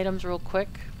these items real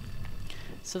quick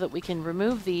so that we can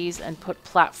remove these and put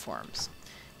platforms.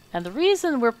 And the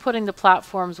reason we're putting the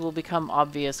platforms will become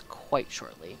obvious quite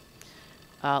shortly.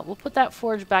 We'll put that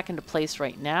forge back into place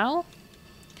right now.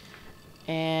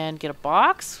 And get a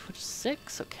box, which is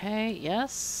 6. Okay,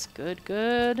 yes. Good,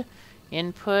 good.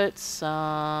 Input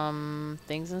some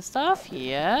things and stuff.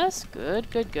 Yes, good,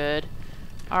 good, good.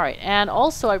 Alright, and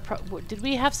also, did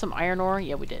we have some iron ore?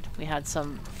 Yeah, we did. We had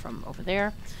some from over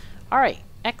there. Alright,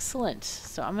 excellent.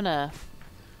 So I'm going to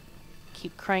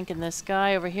keep cranking this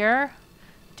guy over here.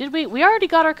 Did we? We already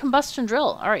got our combustion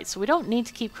drill. Alright, so we don't need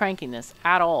to keep cranking this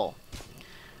at all.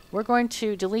 We're going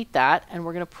to delete that, and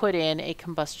we're going to put in a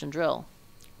combustion drill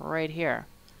right here.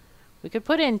 We could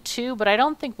put in 2, but I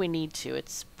don't think we need to.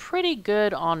 It's pretty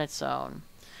good on its own.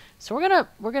 So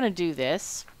we're gonna do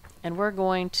this, and we're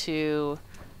going to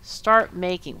start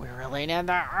making. We really need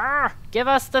that. Give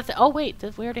us the. Oh wait,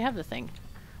 we already have the thing.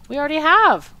 We already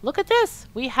have. Look at this.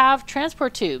 We have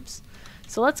transport tubes.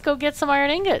 So let's go get some iron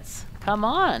ingots. Come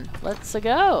on, let's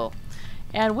go.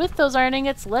 And with those iron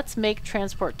ingots, let's make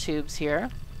transport tubes here.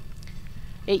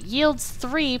 It yields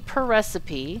 3 per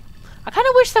recipe. I kind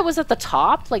of wish that was at the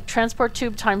top, like transport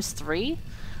tube times 3.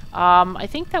 I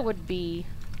think that would be,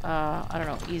 I don't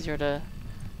know, easier to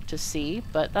see,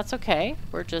 but that's okay.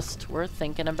 We're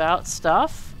thinking about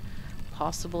stuff,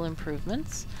 possible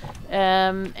improvements.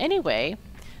 Anyway,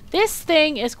 this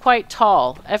thing is quite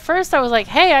tall. At first I was like,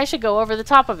 hey, I should go over the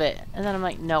top of it. And then I'm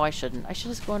like, no, I shouldn't. I should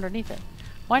just go underneath it.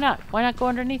 Why not? Why not go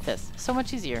underneath this? So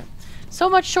much easier. So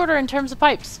much shorter in terms of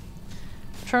pipes.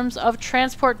 In terms of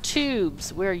transport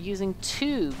tubes, we're using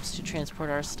tubes to transport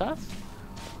our stuff,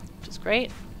 which is great.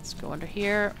 Let's go under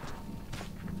here.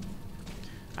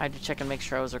 I had to check and make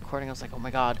sure I was recording. I was like, oh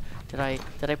my god, did I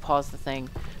pause the thing?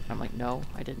 And I'm like, no,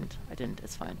 I didn't.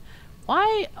 It's fine.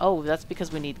 Why? Oh, that's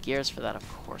because we need gears for that.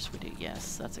 Of course we do.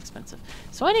 Yes, that's expensive.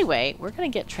 So anyway, we're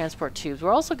going to get transport tubes.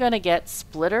 We're also going to get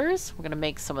splitters. We're going to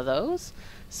make some of those.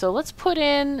 So let's put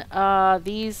in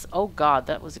these. Oh god,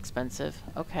 that was expensive.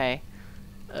 Okay.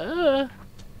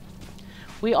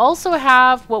 We also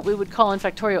have what we would call in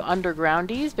Factorio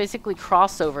undergroundies, basically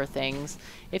crossover things.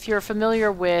 If you're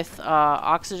familiar with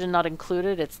oxygen not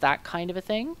included, it's that kind of a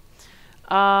thing.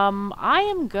 I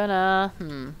am gonna,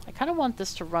 I kind of want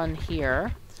this to run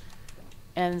here.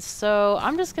 And so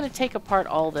I'm just gonna take apart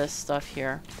all this stuff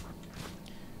here.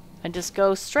 And just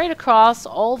go straight across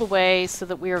all the way so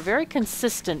that we are very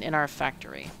consistent in our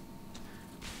factory.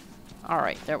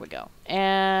 Alright, there we go.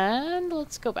 And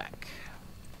let's go back.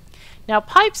 Now,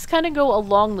 pipes kind of go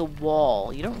along the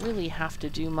wall. You don't really have to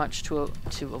do much to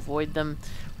avoid them.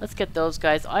 Let's get those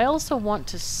guys. I also want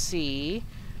to see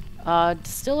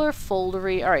distiller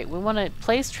foldery. Alright, we want to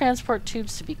place transport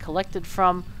tubes to be collected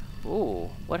from.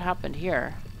 Ooh, what happened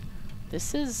here?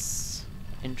 This is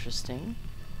interesting.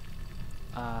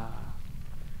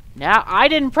 Now, I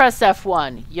didn't press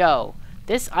F1. Yo,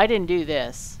 I didn't do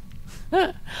this.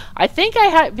 I think I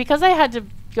had, because I had to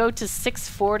go to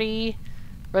 640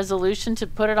 resolution to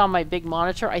put it on my big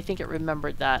monitor, I think it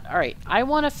remembered that. Alright, I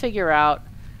want to figure out,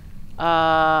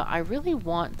 I really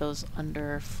want those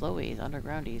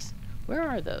undergroundies. Where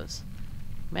are those?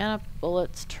 Mana,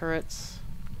 bullets, turrets.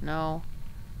 No.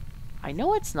 I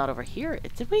know it's not over here.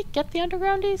 Did we get the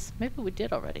undergroundies? Maybe we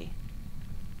did already.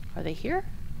 Are they here?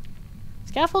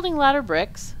 Scaffolding ladder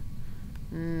bricks.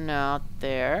 Not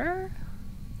there.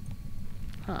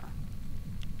 Huh.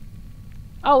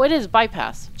 Oh, it is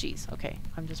bypass. Jeez, okay.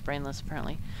 I'm just brainless,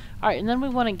 apparently. Alright, and then we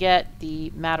want to get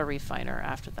the matter refiner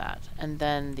after that. And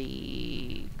then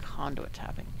the conduit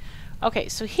tapping. Okay,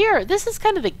 so here, this is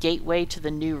kind of the gateway to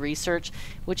the new research,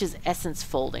 which is essence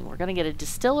folding. We're going to get a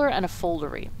distiller and a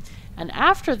foldery. And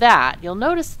after that, you'll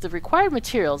notice that the required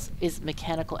materials is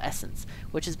mechanical essence,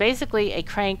 which is basically a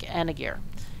crank and a gear.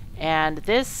 And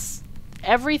this,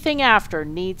 everything after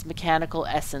needs mechanical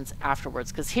essence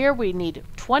afterwards, because here we need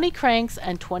 20 cranks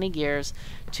and 20 gears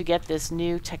to get this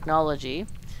new technology.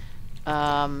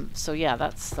 So yeah,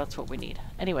 that's what we need.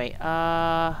 Anyway,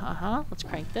 let's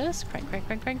crank this. Crank, crank,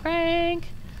 crank, crank, crank.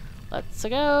 Let's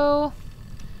go.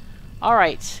 All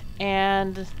right,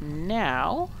 and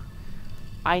now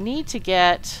I need to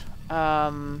get,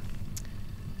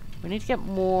 we need to get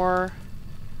more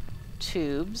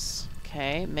tubes.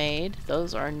 Okay, made.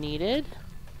 Those are needed.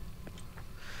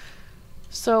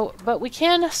 So, but we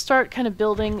can start kind of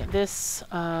building this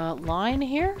line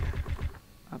here.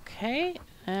 Okay.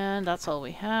 And that's all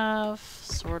we have,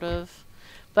 sort of.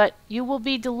 But you will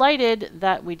be delighted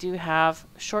that we do have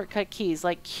shortcut keys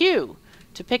like Q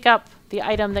to pick up the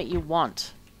item that you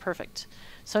want. Perfect.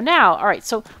 So now, all right,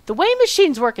 so the way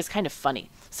machines work is kind of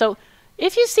funny. So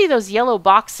if you see those yellow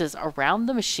boxes around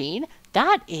the machine,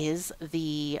 that is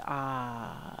the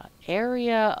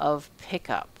area of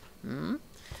pickup.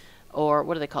 Or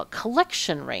what do they call it?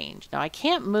 Collection range. Now I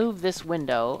can't move this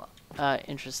window,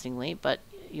 interestingly, but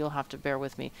you'll have to bear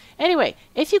with me. Anyway,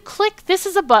 if you click, this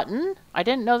is a button. I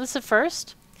didn't know this at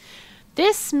first.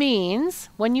 This means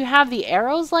when you have the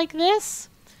arrows like this,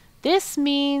 this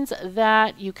means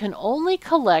that you can only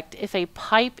collect if a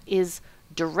pipe is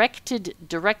directed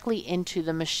directly into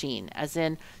the machine. As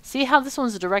in, see how this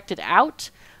one's directed out?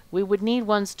 We would need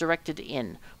ones directed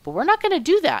in. But we're not going to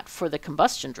do that for the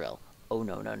combustion drill. Oh,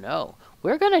 no, no, no.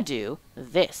 We're going to do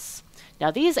this. Now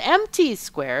these empty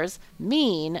squares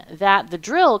mean that the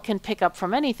drill can pick up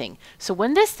from anything. So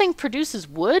when this thing produces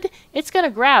wood, it's going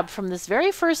to grab from this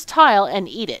very first tile and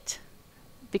eat it.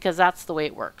 Because that's the way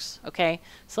it works. Okay,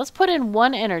 so let's put in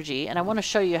 1 energy, and I want to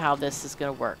show you how this is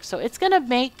going to work. So it's going to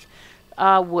make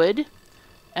wood,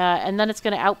 and then it's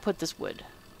going to output this wood.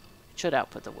 It should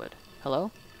output the wood. Hello?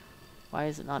 Why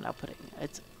is it not outputting?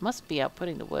 It must be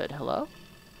outputting the wood. Hello?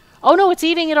 Oh no, it's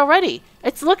eating it already.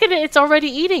 Look at it, it's already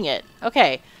eating it.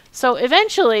 Okay, so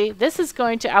eventually this is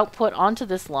going to output onto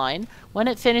this line when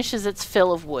it finishes its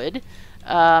fill of wood.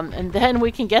 And then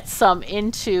we can get some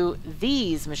into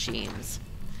these machines.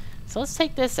 So let's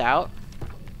take this out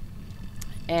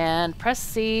and press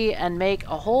C and make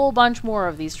a whole bunch more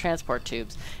of these transport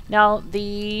tubes. Now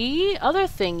the other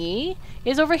thingy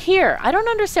is over here. I don't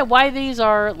understand why these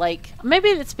are like, maybe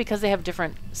it's because they have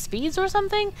different speeds or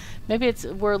something. Maybe it's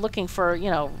we're looking for, you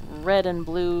know, red and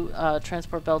blue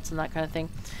transport belts and that kind of thing.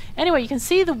 Anyway, you can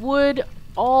see the wood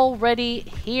already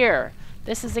here.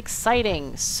 This is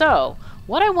exciting. So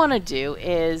what I want to do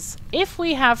is, if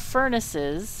we have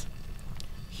furnaces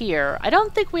here, I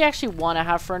don't think we actually want to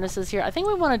have furnaces here. I think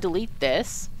we want to delete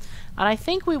this, and I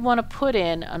think we want to put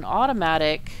in an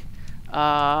automatic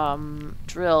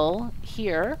drill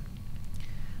here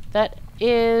that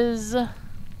is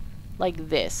like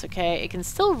this. Okay, it can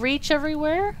still reach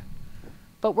everywhere,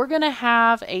 but we're going to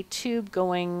have a tube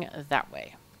going that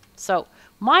way. So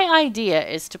my idea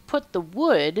is to put the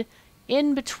wood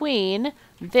in between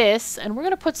this, and we're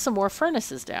going to put some more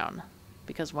furnaces down,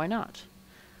 because why not?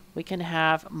 We can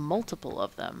have multiple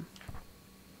of them.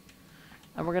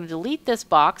 And we're going to delete this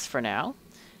box for now.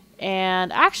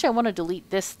 And actually I want to delete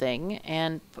this thing,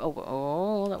 and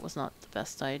oh, that was not the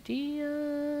best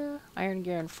idea. Iron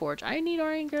gear and forge. I need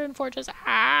iron gear and forges.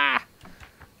 I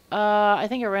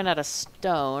think I ran out of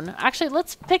stone. Actually,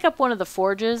 let's pick up one of the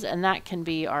forges, and that can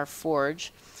be our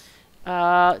forge.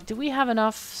 Do we have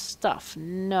enough stuff?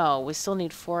 No, we still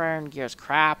need 4 iron gears.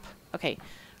 Crap. Okay,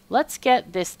 let's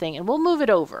get this thing, and we'll move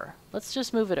it over. Let's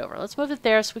just move it over. Let's move it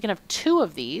there so we can have 2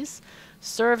 of these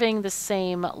serving the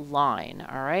same line.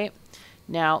 All right.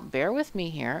 Now, bear with me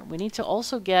here. We need to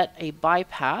also get a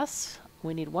bypass.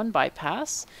 We need 1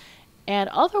 bypass. And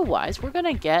otherwise, we're going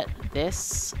to get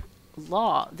this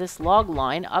log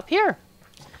line up here.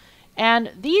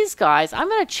 And these guys, I'm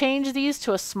going to change these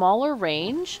to a smaller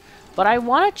range, but I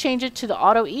want to change it to the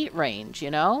auto eat range,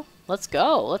 you know? Let's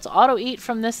go. Let's auto eat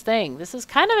from this thing. This is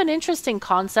kind of an interesting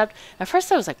concept. At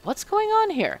first I was like, what's going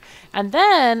on here? And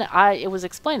then it was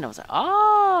explained. I was like,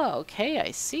 oh, okay,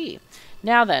 I see.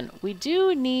 Now then, we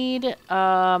do need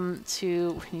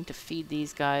to feed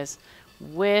these guys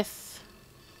with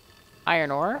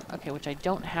iron ore. Okay, which I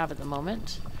don't have at the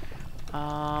moment.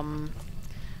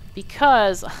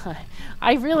 Because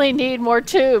I really need more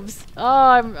tubes. Oh,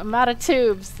 I'm out of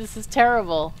tubes. This is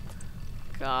terrible.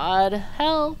 God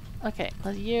help. Okay,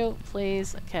 you,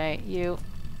 please. Okay, you.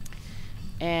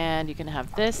 And you can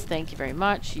have this. Thank you very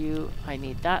much. You, I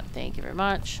need that. Thank you very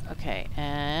much. Okay,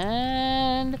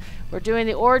 and we're doing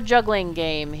the ore juggling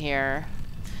game here.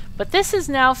 But this is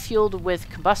now fueled with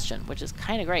combustion, which is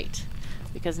kind of great.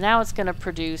 Because now it's going to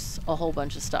produce a whole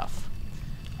bunch of stuff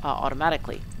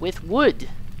automatically with wood.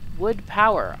 Wood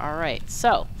power. All right,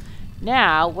 so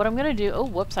now what I'm going to do... Oh,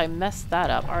 whoops, I messed that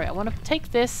up. All right, I want to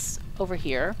take this over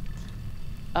here.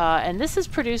 And this is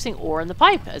producing ore in the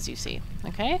pipe, as you see.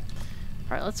 Okay?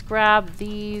 All right, let's grab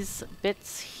these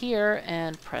bits here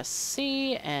and press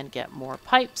C and get more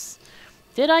pipes.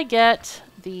 Did I get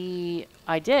the...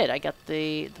 I did. I got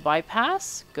the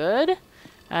bypass. Good.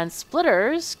 And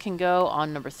splitters can go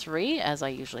on number 3, as I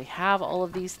usually have all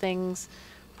of these things.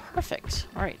 Perfect.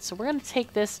 All right, so we're going to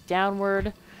take this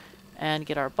downward and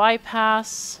get our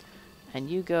bypass. And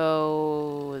you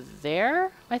go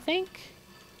there, I think.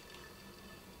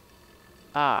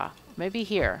 Maybe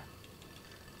here.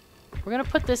 We're going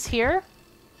to put this here.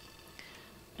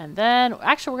 And then,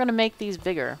 actually, we're going to make these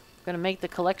bigger. We're going to make the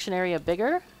collection area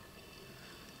bigger.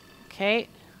 Okay.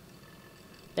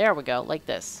 There we go, like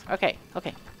this. Okay,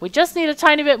 okay. We just need a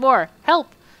tiny bit more. Help!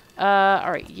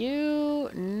 Alright, you...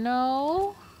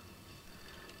 No.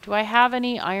 Do I have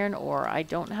any iron ore? I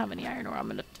don't have any iron ore. I'm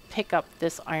going to pick up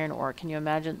this iron ore. Can you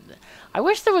imagine? I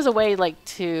wish there was a way, like,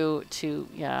 to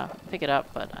yeah, pick it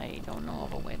up, but I don't know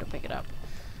of a way to pick it up.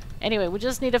 Anyway, we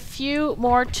just need a few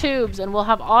more tubes, and we'll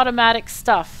have automatic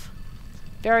stuff.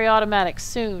 Very automatic.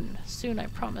 Soon. Soon, I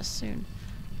promise. Soon.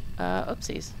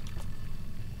 Oopsies.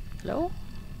 Hello?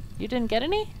 You didn't get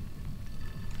any?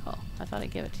 Oh, I thought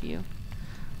I'd give it to you.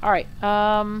 Alright,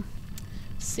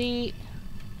 see...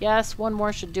 Yes, one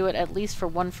more should do it, at least for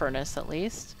one furnace, at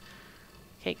least.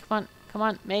 Okay, come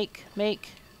on, make.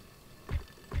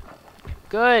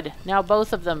 Good, now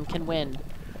both of them can win.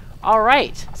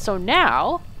 Alright, so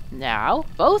now,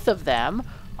 both of them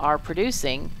are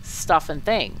producing stuff and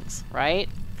things, right?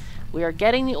 We are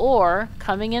getting the ore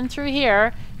coming in through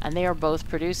here, and they are both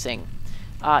producing.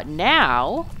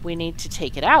 Now, we need to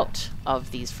take it out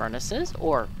of these furnaces,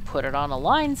 or put it on a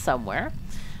line somewhere,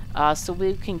 so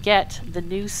we can get the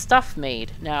new stuff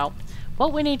made. Now,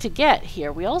 what we need to get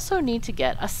here, we also need to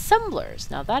get assemblers.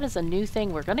 Now, that is a new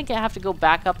thing. We're going to have to go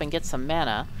back up and get some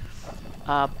mana.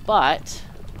 But,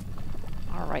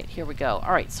 alright, here we go.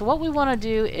 Alright, so what we want to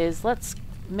do is let's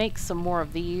make some more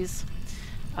of these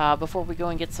before we go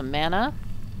and get some mana.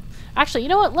 Actually, you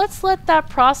know what? Let's let that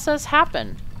process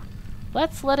happen.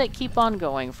 Let's let it keep on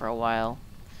going for a while.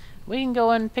 We can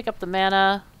go and pick up the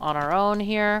mana on our own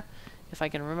here. If I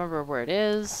can remember where it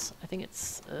is. I think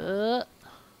it's...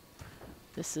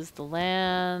 this is the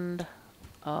land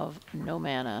of no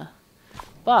mana.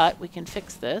 But we can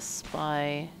fix this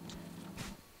by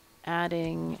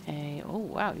adding a... Oh,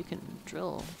 wow, you can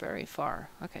drill very far.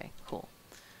 Okay, cool.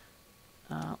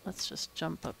 Let's just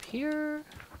jump up here.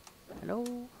 Hello.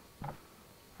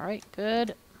 Alright,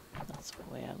 good. That's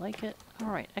the way I like it.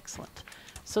 Alright, excellent.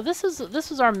 So this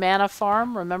is our mana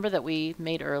farm, remember, that we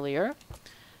made earlier.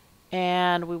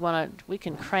 And we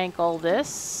can crank all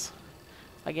this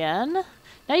again.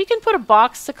 Now you can put a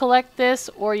box to collect this,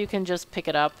 or you can just pick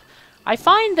it up. I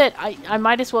find that I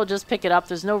might as well just pick it up.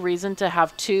 There's no reason to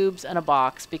have tubes and a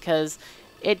box because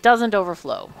it doesn't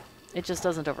overflow. It just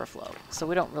doesn't overflow. So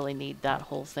we don't really need that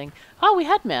whole thing. Oh, we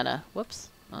had mana. Whoops.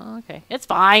 Oh, okay. It's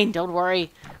fine. Don't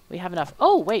worry. We have enough.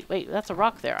 Oh, wait. That's a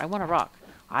rock there. I want a rock.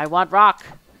 I want rock.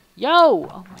 Yo!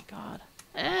 Oh my god.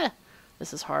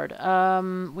 This is hard.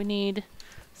 We need...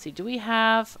 Let's see, do we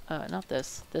have... not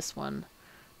this. This one.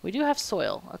 We do have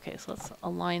soil. Okay, so let's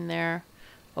align there.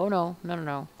 Oh, no.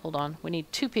 No. Hold on. We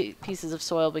need 2 pieces of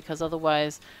soil because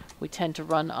otherwise we tend to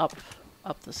run up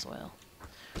the soil.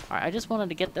 Alright, I just wanted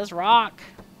to get this rock.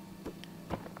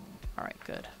 Alright,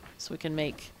 good. So we can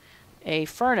make a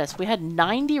furnace. We had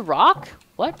 90 rock?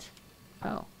 What?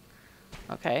 Oh.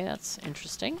 Okay, that's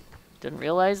interesting. Didn't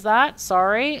realize that.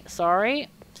 Sorry.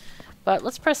 But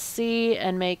let's press C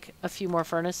and make a few more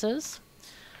furnaces.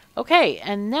 Okay,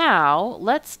 and now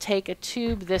let's take a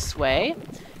tube this way.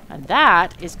 And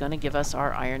that is going to give us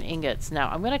our iron ingots. Now,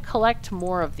 I'm going to collect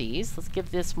more of these. Let's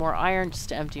give this more iron just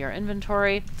to empty our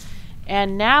inventory.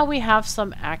 And now we have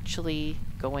some actually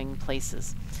going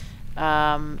places.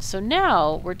 So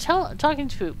now we're talking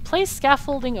to place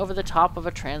scaffolding over the top of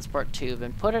a transport tube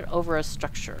and put it over a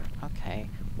structure. Okay,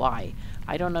 why?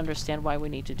 I don't understand why we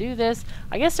need to do this.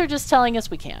 I guess they're just telling us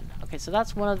we can. Okay, so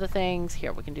that's one of the things.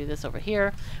 Here, we can do this over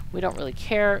here. We don't really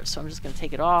care, so I'm just going to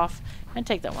take it off and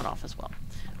take that one off as well.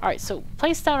 All right, so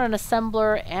place down an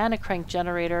assembler and a crank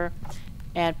generator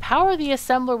and power the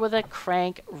assembler with a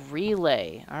crank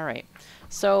relay. All right,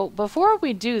 so before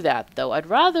we do that, though, I'd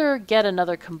rather get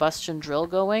another combustion drill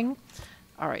going.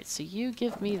 All right, so you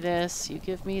give me this, you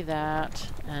give me that,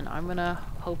 and I'm going to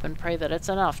hope and pray that it's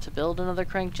enough to build another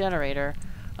crank generator.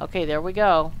 Okay, there we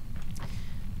go.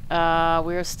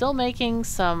 We're still making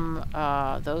some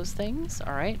those things.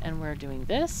 All right, and we're doing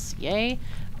this. Yay.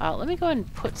 Let me go ahead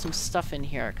and put some stuff in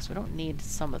here because we don't need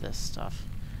some of this stuff.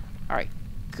 All right,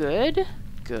 good,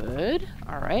 good.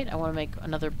 All right, I want to make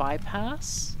another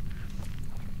bypass.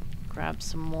 Grab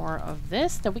some more of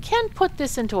this. Now, we can put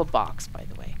this into a box, by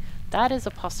the way. That is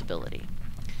a possibility.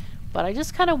 But I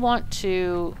just kind of want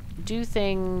to do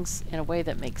things in a way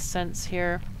that makes sense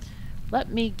here. Let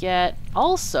me get...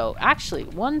 Also, actually,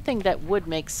 one thing that would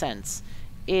make sense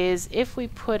is if we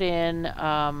put in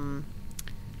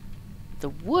the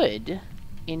wood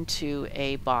into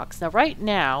a box. Now, right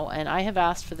now, and I have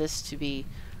asked for this to be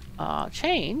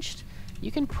changed,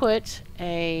 you can put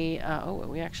a... oh,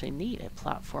 we actually need a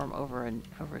platform over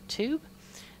a tube.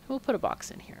 And we'll put a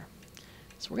box in here.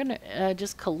 So we're going to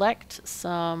just collect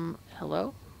some...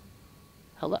 Hello?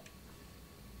 Hello?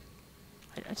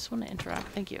 I just want to interact.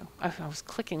 Thank you. I was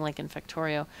clicking like in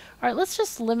Factorio. All right, let's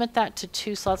just limit that to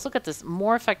 2 slots. Look at this.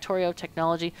 More Factorio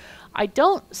technology.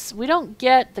 We don't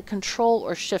get the control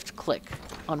or shift click,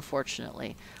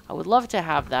 unfortunately. I would love to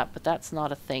have that, but that's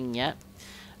not a thing yet.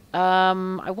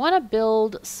 I want to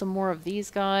build some more of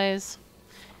these guys.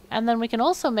 And then we can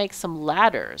also make some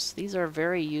ladders. These are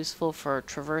very useful for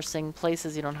traversing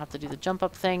places. You don't have to do the jump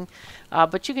up thing.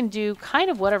 But you can do kind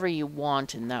of whatever you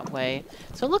want in that way.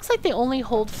 So it looks like they only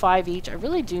hold 5 each. I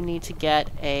really do need to get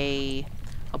a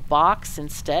box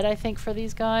instead, I think, for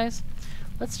these guys.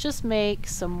 Let's just make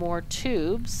some more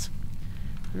tubes.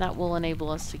 And that will enable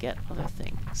us to get other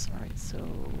things. All right, so...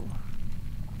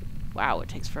 Wow, it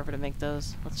takes forever to make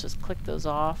those. Let's just click those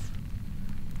off.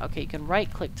 Okay, you can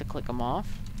right-click to click them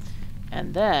off.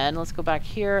 And then let's go back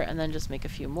here and then just make a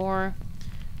few more.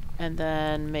 And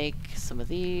then make some of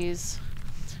these.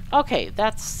 Okay,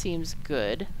 that seems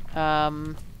good.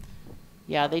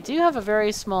 Yeah, they do have a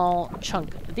very small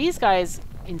chunk. These guys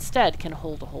instead can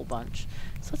hold a whole bunch.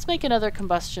 So let's make another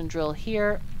combustion drill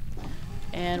here.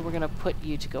 And we're going to put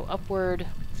you to go upward.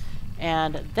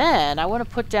 And then I want to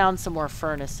put down some more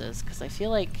furnaces because I feel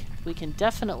like we can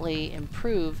definitely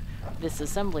improve this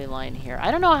assembly line here. I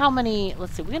don't know how many,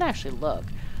 let's see, we can actually look.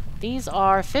 These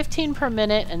are 15 per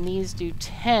minute and these do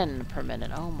 10 per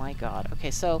minute. Oh my god.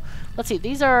 Okay, so let's see,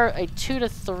 these are a 2 to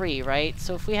 3, right?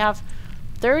 So if we have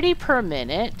 30 per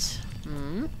minute,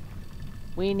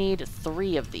 we need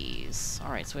 3 of these.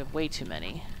 All right, so we have way too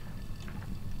many.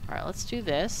 All right, let's do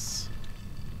this.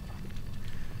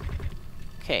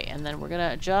 Okay, and then we're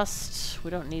gonna adjust,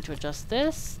 we don't need to adjust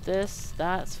this,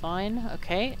 that's fine.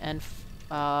 Okay, and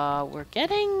we're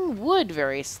getting wood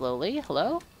very slowly.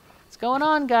 Hello? What's going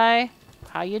on, guy?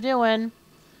 How you doing?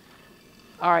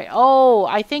 Alright, oh,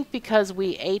 I think because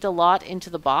we ate a lot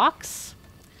into the box,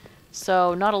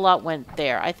 so not a lot went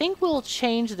there. I think we'll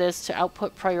change this to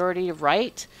output priority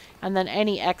right, and then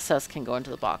any excess can go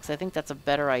into the box. I think that's a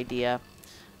better idea.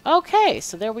 Okay,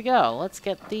 so there we go. Let's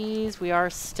get these. We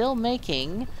are still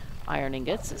making iron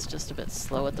ingots. It's just a bit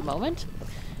slow at the moment.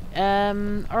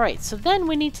 Alright, so then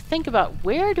we need to think about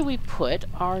where do we put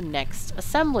our next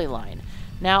assembly line.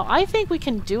 Now, I think we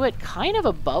can do it kind of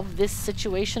above this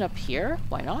situation up here.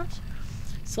 Why not?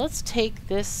 So let's take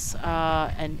this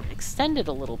and extend it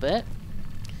a little bit.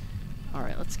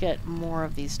 Alright, let's get more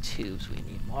of these tubes. We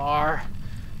need more.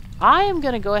 I am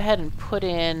going to go ahead and put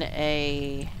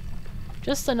in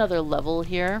just another level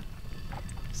here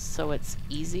so it's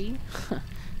easy.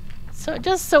 So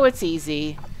just so it's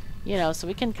easy. You know, so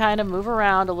we can kind of move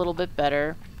around a little bit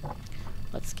better.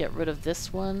 Let's get rid of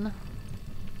this one.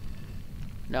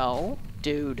 No,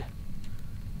 dude.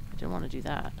 I didn't want to do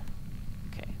that.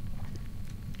 Okay.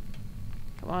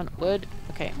 Come on, wood.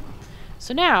 Okay.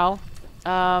 So now,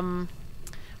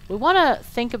 we want to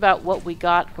think about what we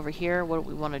got over here. What do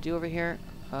we want to do over here?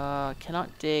 Cannot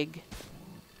dig.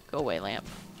 Go away, lamp.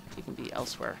 You can be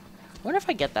elsewhere. I wonder if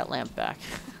I get that lamp back.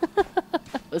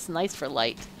 It was nice for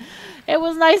light. It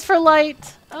was nice for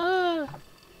light.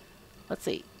 Let's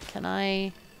see. Can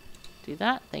I do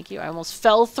that? Thank you. I almost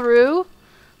fell through.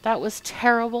 That was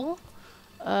terrible.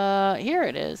 Here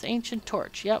it is. Ancient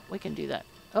torch. Yep, we can do that.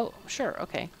 Oh, sure.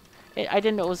 Okay. I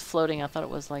didn't know it was floating. I thought it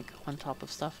was like on top of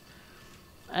stuff.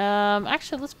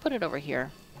 Actually, let's put it over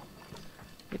here.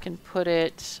 We can put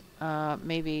it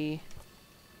maybe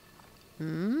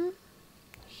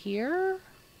here.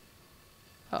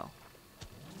 Oh.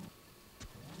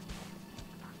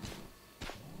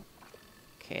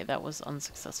 Okay, that was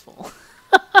unsuccessful.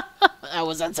 That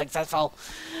was unsuccessful.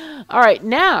 All right,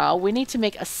 now we need to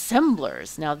make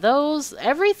assemblers. Now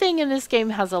everything in this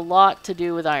game has a lot to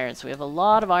do with iron. So we have a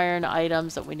lot of iron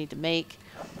items that we need to make.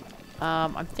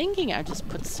 I'm thinking I just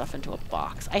put stuff into a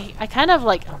box. I kind of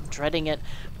like, I'm dreading it,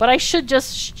 but I should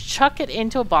just chuck it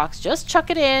into a box. Just chuck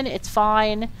it in. It's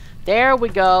fine. There we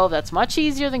go. That's much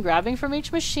easier than grabbing from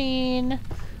each machine.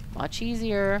 Much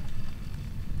easier.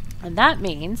 And that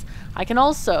means I can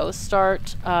also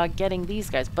start getting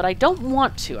these guys, but I don't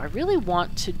want to. I really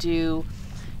want to do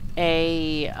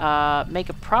make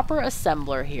a proper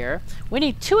assembler here. We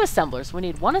need 2 assemblers. We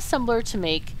need 1 assembler to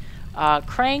make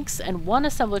cranks and 1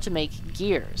 assembler to make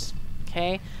gears.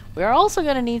 Okay. We are also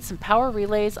going to need some power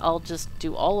relays. I'll just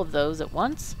do all of those at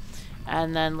once.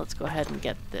 And then let's go ahead and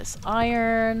get this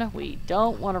iron. We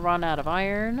don't want to run out of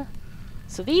iron.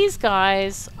 So these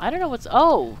guys, I don't know what's...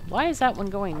 Oh, why is that one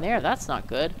going there? That's not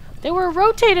good. They were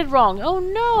rotated wrong. Oh,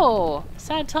 no.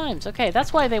 Sad times. Okay,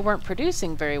 that's why they weren't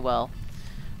producing very well.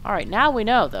 All right, now we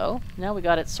know, though. Now we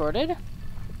got it sorted.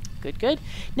 Good, good.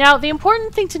 Now, the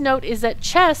important thing to note is that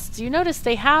chests, you notice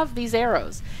they have these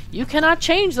arrows. You cannot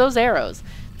change those arrows.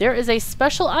 There is a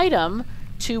special item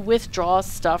to withdraw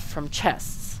stuff from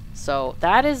chests. So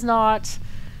that is not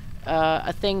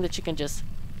a thing that you can just...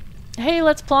 Hey,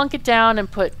 let's plonk it down and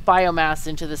put biomass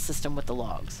into the system with the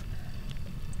logs.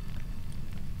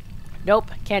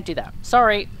 Nope, can't do that.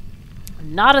 Sorry.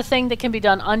 Not a thing that can be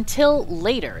done until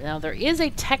later. Now, there is a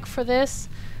tech for this.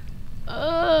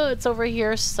 It's over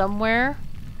here somewhere.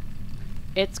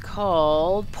 It's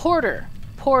called Porter.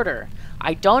 Porter.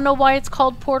 I don't know why it's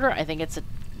called Porter. I think it's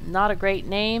not a great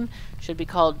name. Should be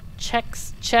called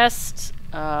chest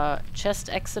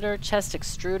exeter, chest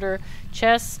extruder,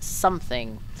 chest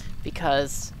something.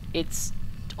 Because it's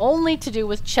only to do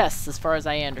with chests as far as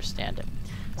I understand it.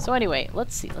 So anyway,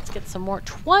 let's see. Let's get some more.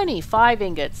 25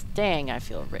 ingots. Dang, I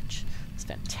feel rich. It's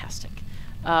fantastic.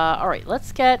 All right,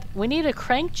 let's get... We need a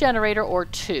crank generator or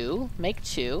 2. Make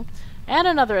 2. And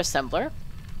another assembler.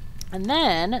 And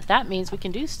then that means we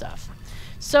can do stuff.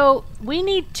 So we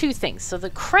need 2 things. So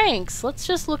the cranks, let's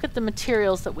just look at the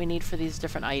materials that we need for these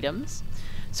different items.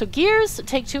 So gears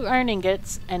take 2 iron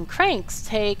ingots, and cranks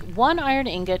take 1 iron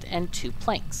ingot and 2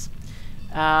 planks.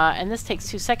 And this takes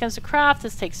 2 seconds to craft.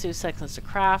 This takes 2 seconds to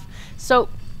craft. So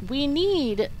we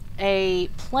need a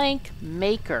plank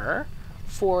maker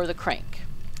for the crank.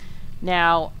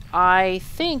 Now, I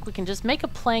think we can just make a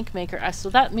plank maker. So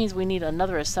that means we need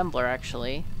another assembler,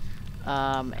 actually.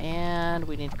 And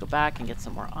we need to go back and get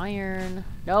some more iron.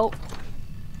 Nope.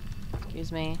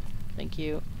 Excuse me. Thank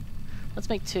you. Let's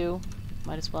make 2.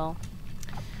 Might as well.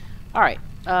 Alright,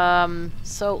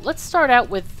 so let's start out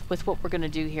with what we're going to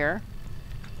do here.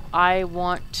 I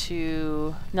want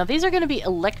to... Now, these are going to be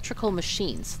electrical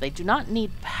machines. They do not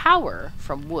need power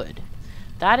from wood.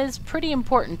 That is pretty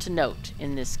important to note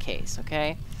in this case,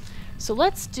 okay? So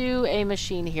let's do a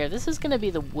machine here. This is going to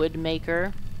be the wood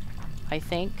maker, I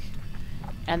think.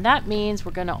 And that means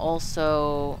we're going to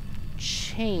also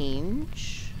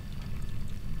change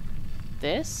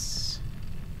this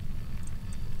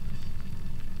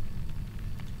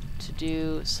to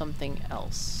do something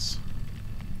else.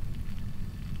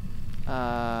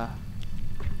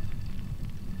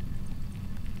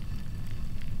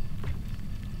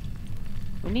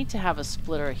 We need to have a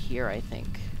splitter here, I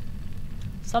think.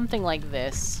 Something like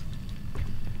this.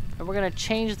 And we're going to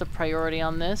change the priority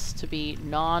on this to be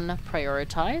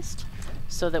non-prioritized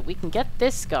so that we can get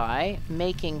this guy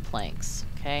making planks,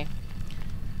 okay?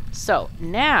 So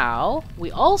now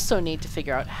we also need to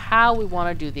figure out how we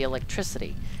want to do the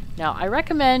electricity. Now, I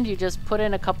recommend you just put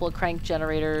in a couple of crank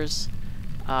generators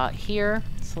here.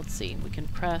 So let's see. We can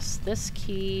press this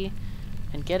key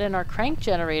and get in our crank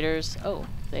generators. Oh,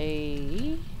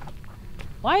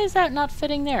 why is that not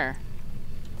fitting there?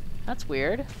 That's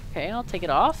weird. Okay, I'll take it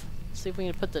off. See if we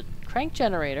can put the crank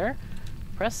generator.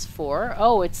 Press 4.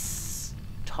 Oh, it's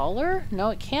taller? No,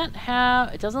 it can't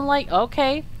have... It doesn't like...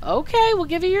 Okay. Okay, we'll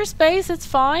give you your space. It's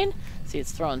fine. See,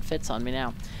 it's throwing fits on me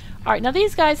now. Alright, now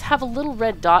these guys have a little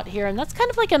red dot here, and that's kind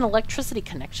of like an electricity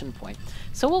connection point.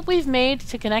 So what we've made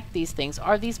to connect these things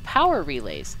are these power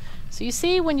relays. So you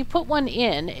see, when you put one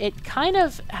in, it kind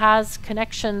of has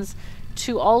connections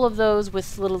to all of those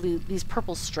with these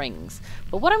purple strings.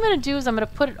 But what I'm going to do is I'm going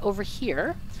to put it over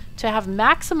here to have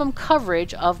maximum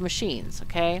coverage of machines,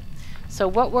 okay? So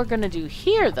what we're going to do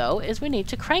here, though, is we need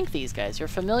to crank these guys. You're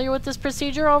familiar with this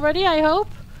procedure already, I hope?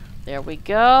 There we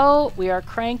go. We are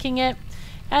cranking it.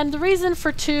 And the reason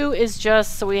for 2 is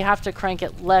just so we have to crank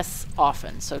it less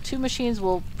often. So 2 machines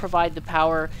will provide the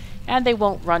power and they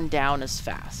won't run down as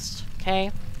fast.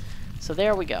 Okay? So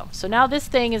there we go. So now this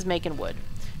thing is making wood.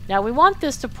 Now we want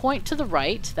this to point to the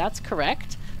right. That's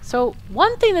correct. So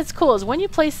one thing that's cool is when you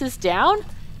place this down,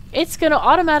 it's going to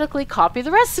automatically copy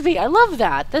the recipe. I love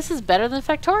that. This is better than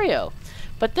Factorio.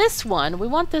 But this one, we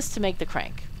want this to make the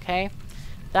crank. Okay?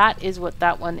 That is what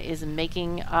that one is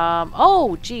making.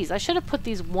 Oh, geez. I should have put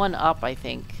these one up, I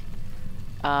think.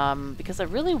 Because I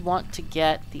really want to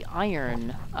get the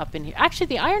iron up in here. Actually,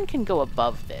 the iron can go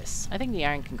above this. I think the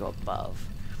iron can go above.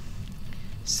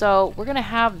 So we're going to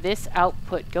have this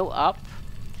output go up.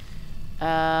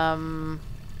 And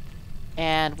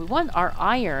we want our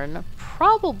iron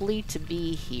probably to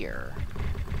be here.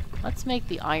 Let's make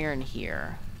the iron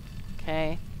here.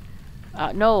 Okay.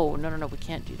 No, we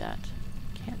can't do that.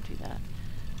 Can't do that.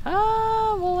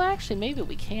 Well, actually, maybe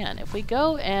we can. If we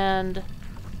go and...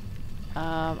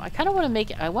 I kind of want to make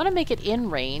it... I want to make it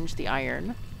in range, the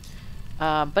iron.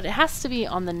 But it has to be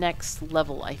on the next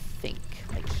level, I think.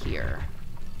 Like here.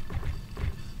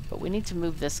 But we need to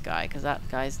move this guy, because that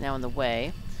guy's now in the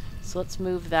way. So let's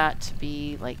move that to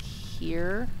be, like,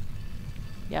 here.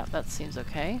 Yeah, that seems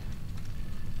okay.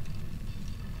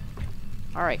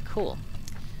 Alright, cool.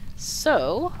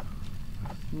 So,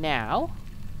 now...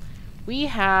 we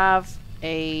have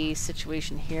a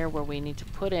situation here where we need to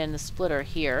put in the splitter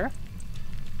here.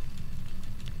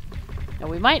 Now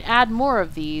we might add more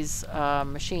of these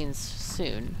machines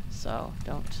soon, so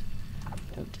don't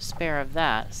despair of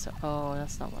that. So, oh,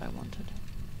 that's not what I wanted.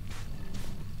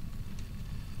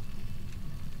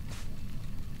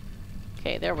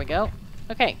 Okay, there we go.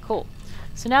 Okay, cool.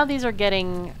 So now these are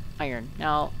getting iron.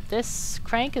 Now this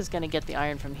crank is going to get the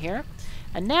iron from here.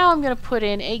 And now I'm going to put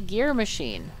in a gear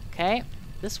machine. Okay,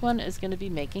 this one is going to be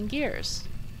making gears.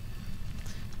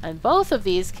 And both of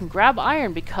these can grab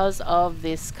iron because of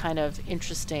this kind of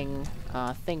interesting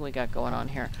thing we got going on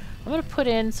here. I'm going to put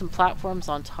in some platforms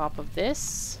on top of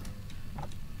this.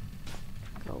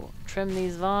 Go trim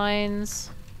these vines.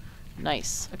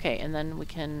 Nice. Okay, and then we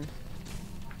can...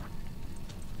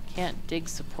 can't dig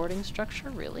supporting structure,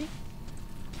 really?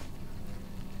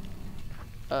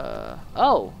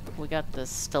 Oh, we got the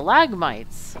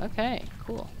stalagmites. Okay,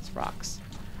 cool. It's rocks.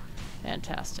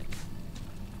 Fantastic.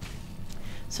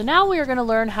 So now we are going to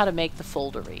learn how to make the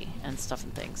foldery and stuff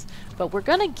and things. But we're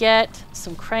going to get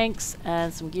some cranks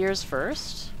and some gears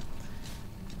first.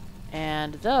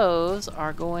 And those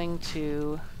are going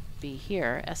to be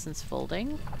here, essence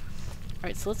folding.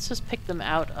 Alright, so let's just pick them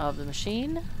out of the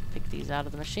machine. Pick these out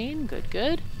of the machine. Good,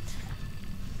 good.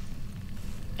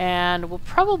 And we'll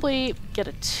probably get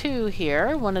a 2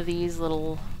 here. One of these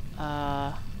little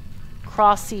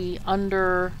crossy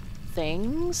under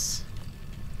things.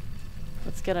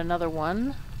 Let's get another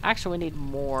one. Actually, we need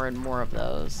more and more of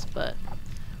those, but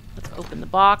let's open the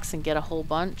box and get a whole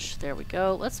bunch. There we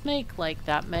go. Let's make like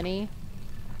that many.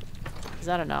 Is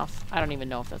that enough? I don't even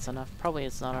know if that's enough. Probably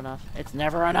it's not enough. It's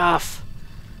never enough!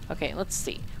 Okay, let's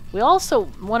see. We also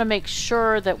want to make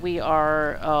sure that we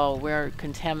are... oh, we're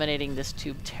contaminating this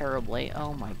tube terribly.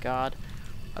 Oh my god.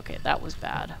 Okay, that was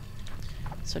bad.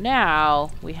 So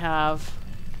now we have...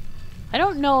 I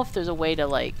don't know if there's a way to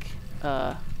like...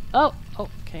 oh,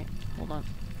 okay. Hold on.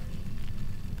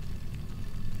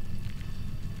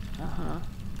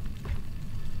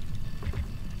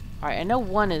 Alright, I know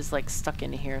one is like stuck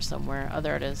in here somewhere. Oh,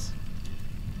 there it is.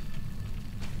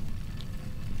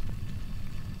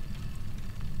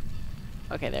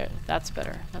 Okay, there. That's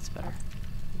better. That's better.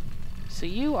 So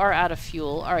you are out of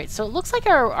fuel. Alright, so it looks like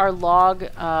our log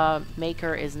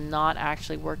maker is not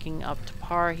actually working up to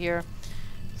par here.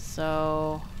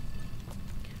 So...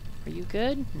 are you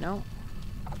good? No.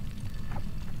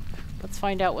 Let's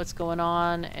find out what's going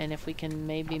on and if we can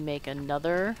maybe make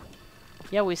another.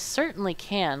 Yeah, we certainly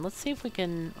can. Let's see if we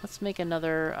can... let's make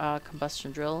another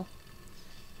combustion drill.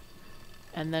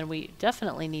 And then we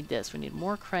definitely need this. We need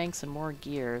more cranks and more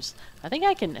gears. I think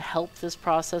I can help this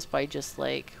process by just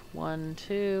like 1,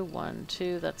 2, 1,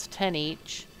 2. That's 10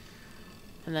 each.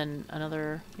 And then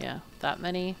another, yeah, that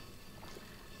many.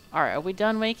 Alright, are we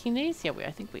done making these? Yeah,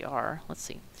 I think we are. Let's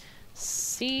see.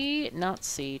 C, not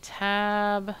C,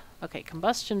 tab. Okay,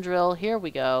 combustion drill. Here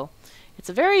we go. It's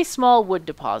a very small wood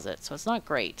deposit, so it's not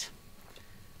great.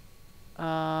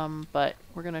 But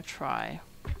we're going to try.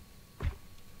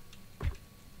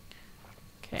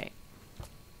 Okay.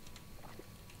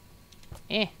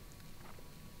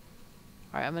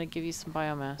 Alright, I'm going to give you some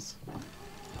biomass.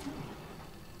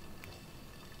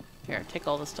 Here, take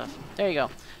all this stuff. There you go.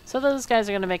 So those guys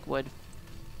are going to make wood.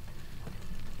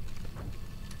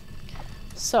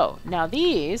 So now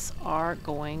these are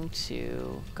going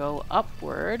to go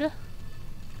upward,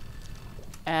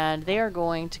 and they are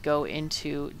going to go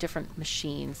into different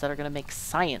machines that are going to make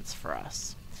science for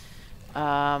us.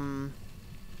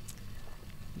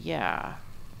 Yeah.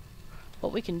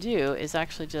 What we can do is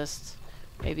actually just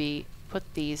maybe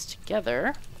put these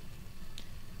together.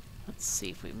 Let's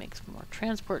see if we make some more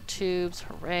transport tubes.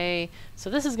 Hooray. So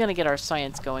this is going to get our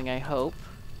science going, I hope.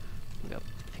 We'll go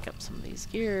pick up some of these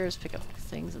gears, pick up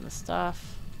things in the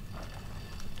stuff.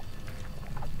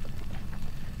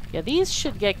 Yeah, these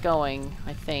should get going,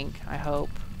 I think. I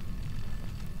hope.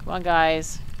 Come on,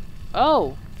 guys.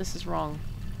 Oh, this is wrong.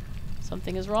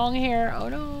 Something is wrong here. Oh,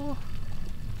 no.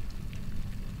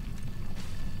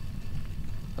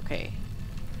 Okay.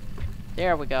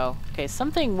 There we go. Okay,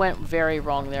 something went very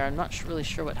wrong there. I'm not really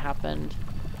sure what happened.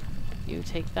 You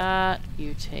take that.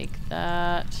 You take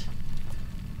that.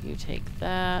 You take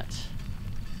that.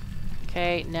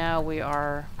 Okay, now we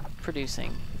are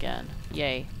producing again.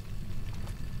 Yay.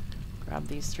 Grab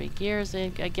these 3 gears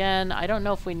in again. I don't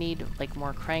know if we need like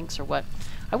more cranks or what.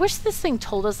 I wish this thing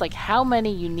told us like how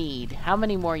many you need. How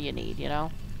many more you need, you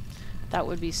know? That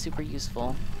would be super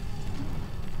useful.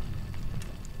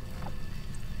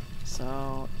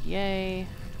 So, yay.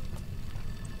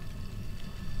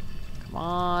 Come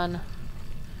on.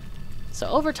 So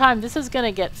over time, this is going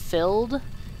to get filled,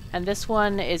 and this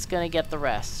one is going to get the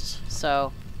rest.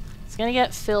 So it's going to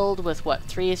get filled with what,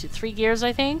 3 gears,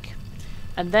 I think?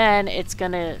 And then it's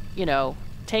going to, you know,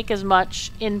 take as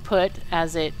much input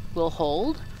as it will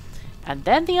hold. And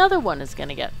then the other one is going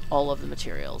to get all of the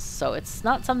materials. So it's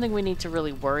not something we need to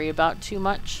really worry about too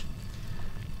much.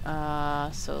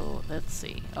 So let's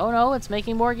see. Oh no, it's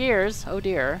making more gears. Oh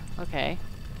dear. Okay.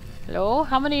 Hello?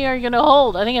 How many are you going to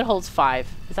hold? I think it holds 5.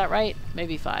 Is that right?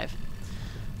 Maybe 5.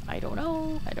 I don't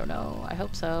know. I don't know. I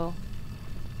hope so.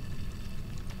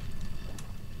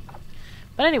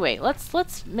 But anyway,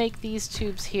 let's make these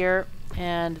tubes here,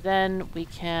 and then we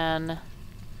can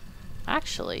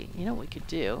actually, you know what we could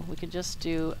do? We could just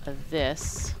do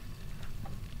this.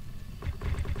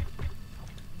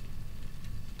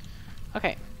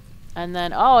 Okay. And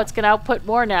then, oh, it's going to output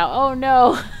more now. Oh,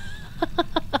 no.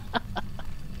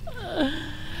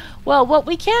 Well, what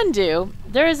we can do,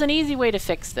 there is an easy way to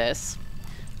fix this.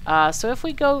 So if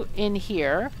we go in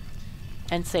here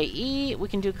and say E, we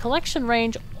can do collection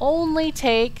range, only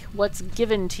take what's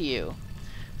given to you.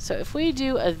 So if we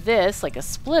do this, like a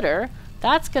splitter,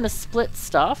 that's going to split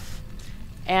stuff,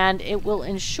 and it will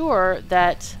ensure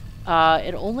that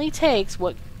it only takes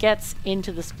what gets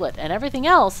into the split, and everything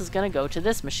else is going to go to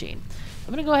this machine.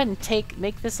 I'm going to go ahead and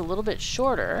make this a little bit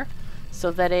shorter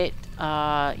so that it,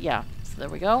 yeah, so there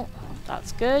we go.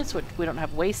 That's good, so we don't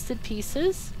have wasted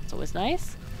pieces. It's always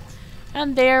nice.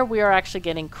 And there we are actually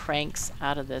getting cranks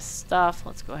out of this stuff.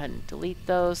 Let's go ahead and delete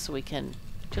those so we can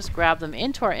just grab them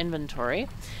into our inventory.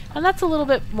 And that's a little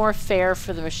bit more fair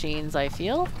for the machines, I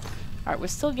feel. All right, we're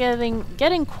still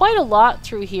getting quite a lot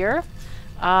through here.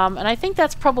 And I think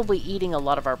that's probably eating a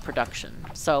lot of our production.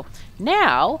 So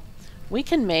now we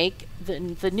can make the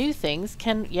new things.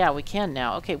 Yeah, we can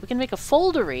now. Okay, we can make a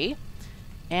foldery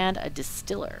and a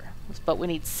distiller. But we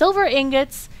need silver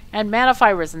ingots and mana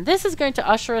fibers, and this is going to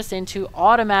usher us into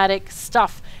automatic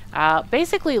stuff.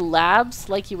 Basically labs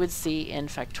like you would see in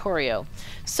Factorio.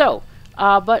 So,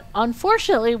 but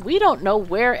unfortunately, we don't know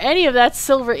where any of that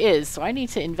silver is, so I need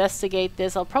to investigate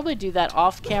this. I'll probably do that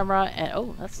off camera, and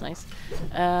oh, that's nice.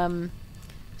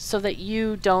 So that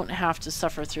you don't have to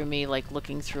suffer through me like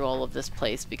looking through all of this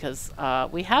place, because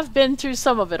we have been through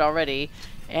some of it already,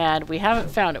 and we haven't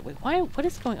found it. Wait, what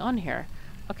is going on here?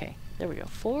 Okay, there we go.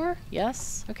 4,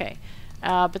 yes, okay.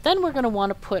 But then we're going to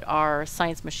want to put our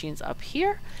science machines up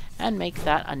here and make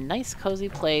that a nice cozy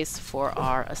place for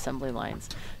our assembly lines.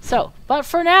 So, but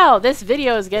for now, this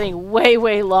video is getting way,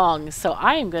 way long. So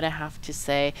I am going to have to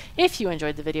say, if you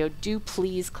enjoyed the video, do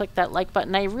please click that like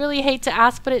button. I really hate to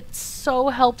ask, but it so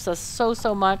helps us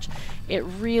so much. It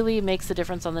really makes a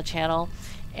difference on the channel.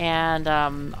 And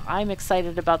I'm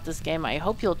excited about this game. I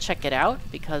hope you'll check it out,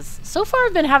 because so far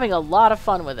I've been having a lot of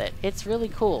fun with it. It's really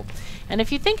cool. And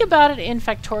if you think about it in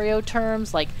Factorio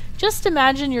terms, like just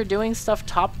imagine you're doing stuff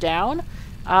top down,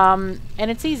 and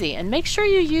it's easy. And make sure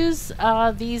you use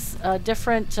these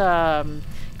different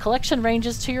collection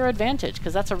ranges to your advantage,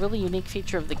 because that's a really unique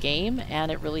feature of the game, and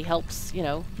it really helps, you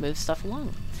know, move stuff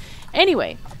along.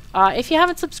 Anyway, if you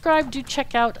haven't subscribed, do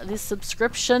check out the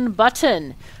subscription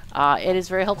button. It is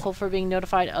very helpful for being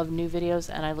notified of new videos,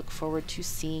 and I look forward to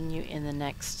seeing you in the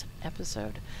next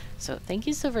episode. So thank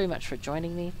you so very much for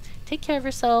joining me. Take care of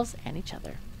yourselves and each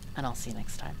other, and I'll see you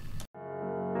next time.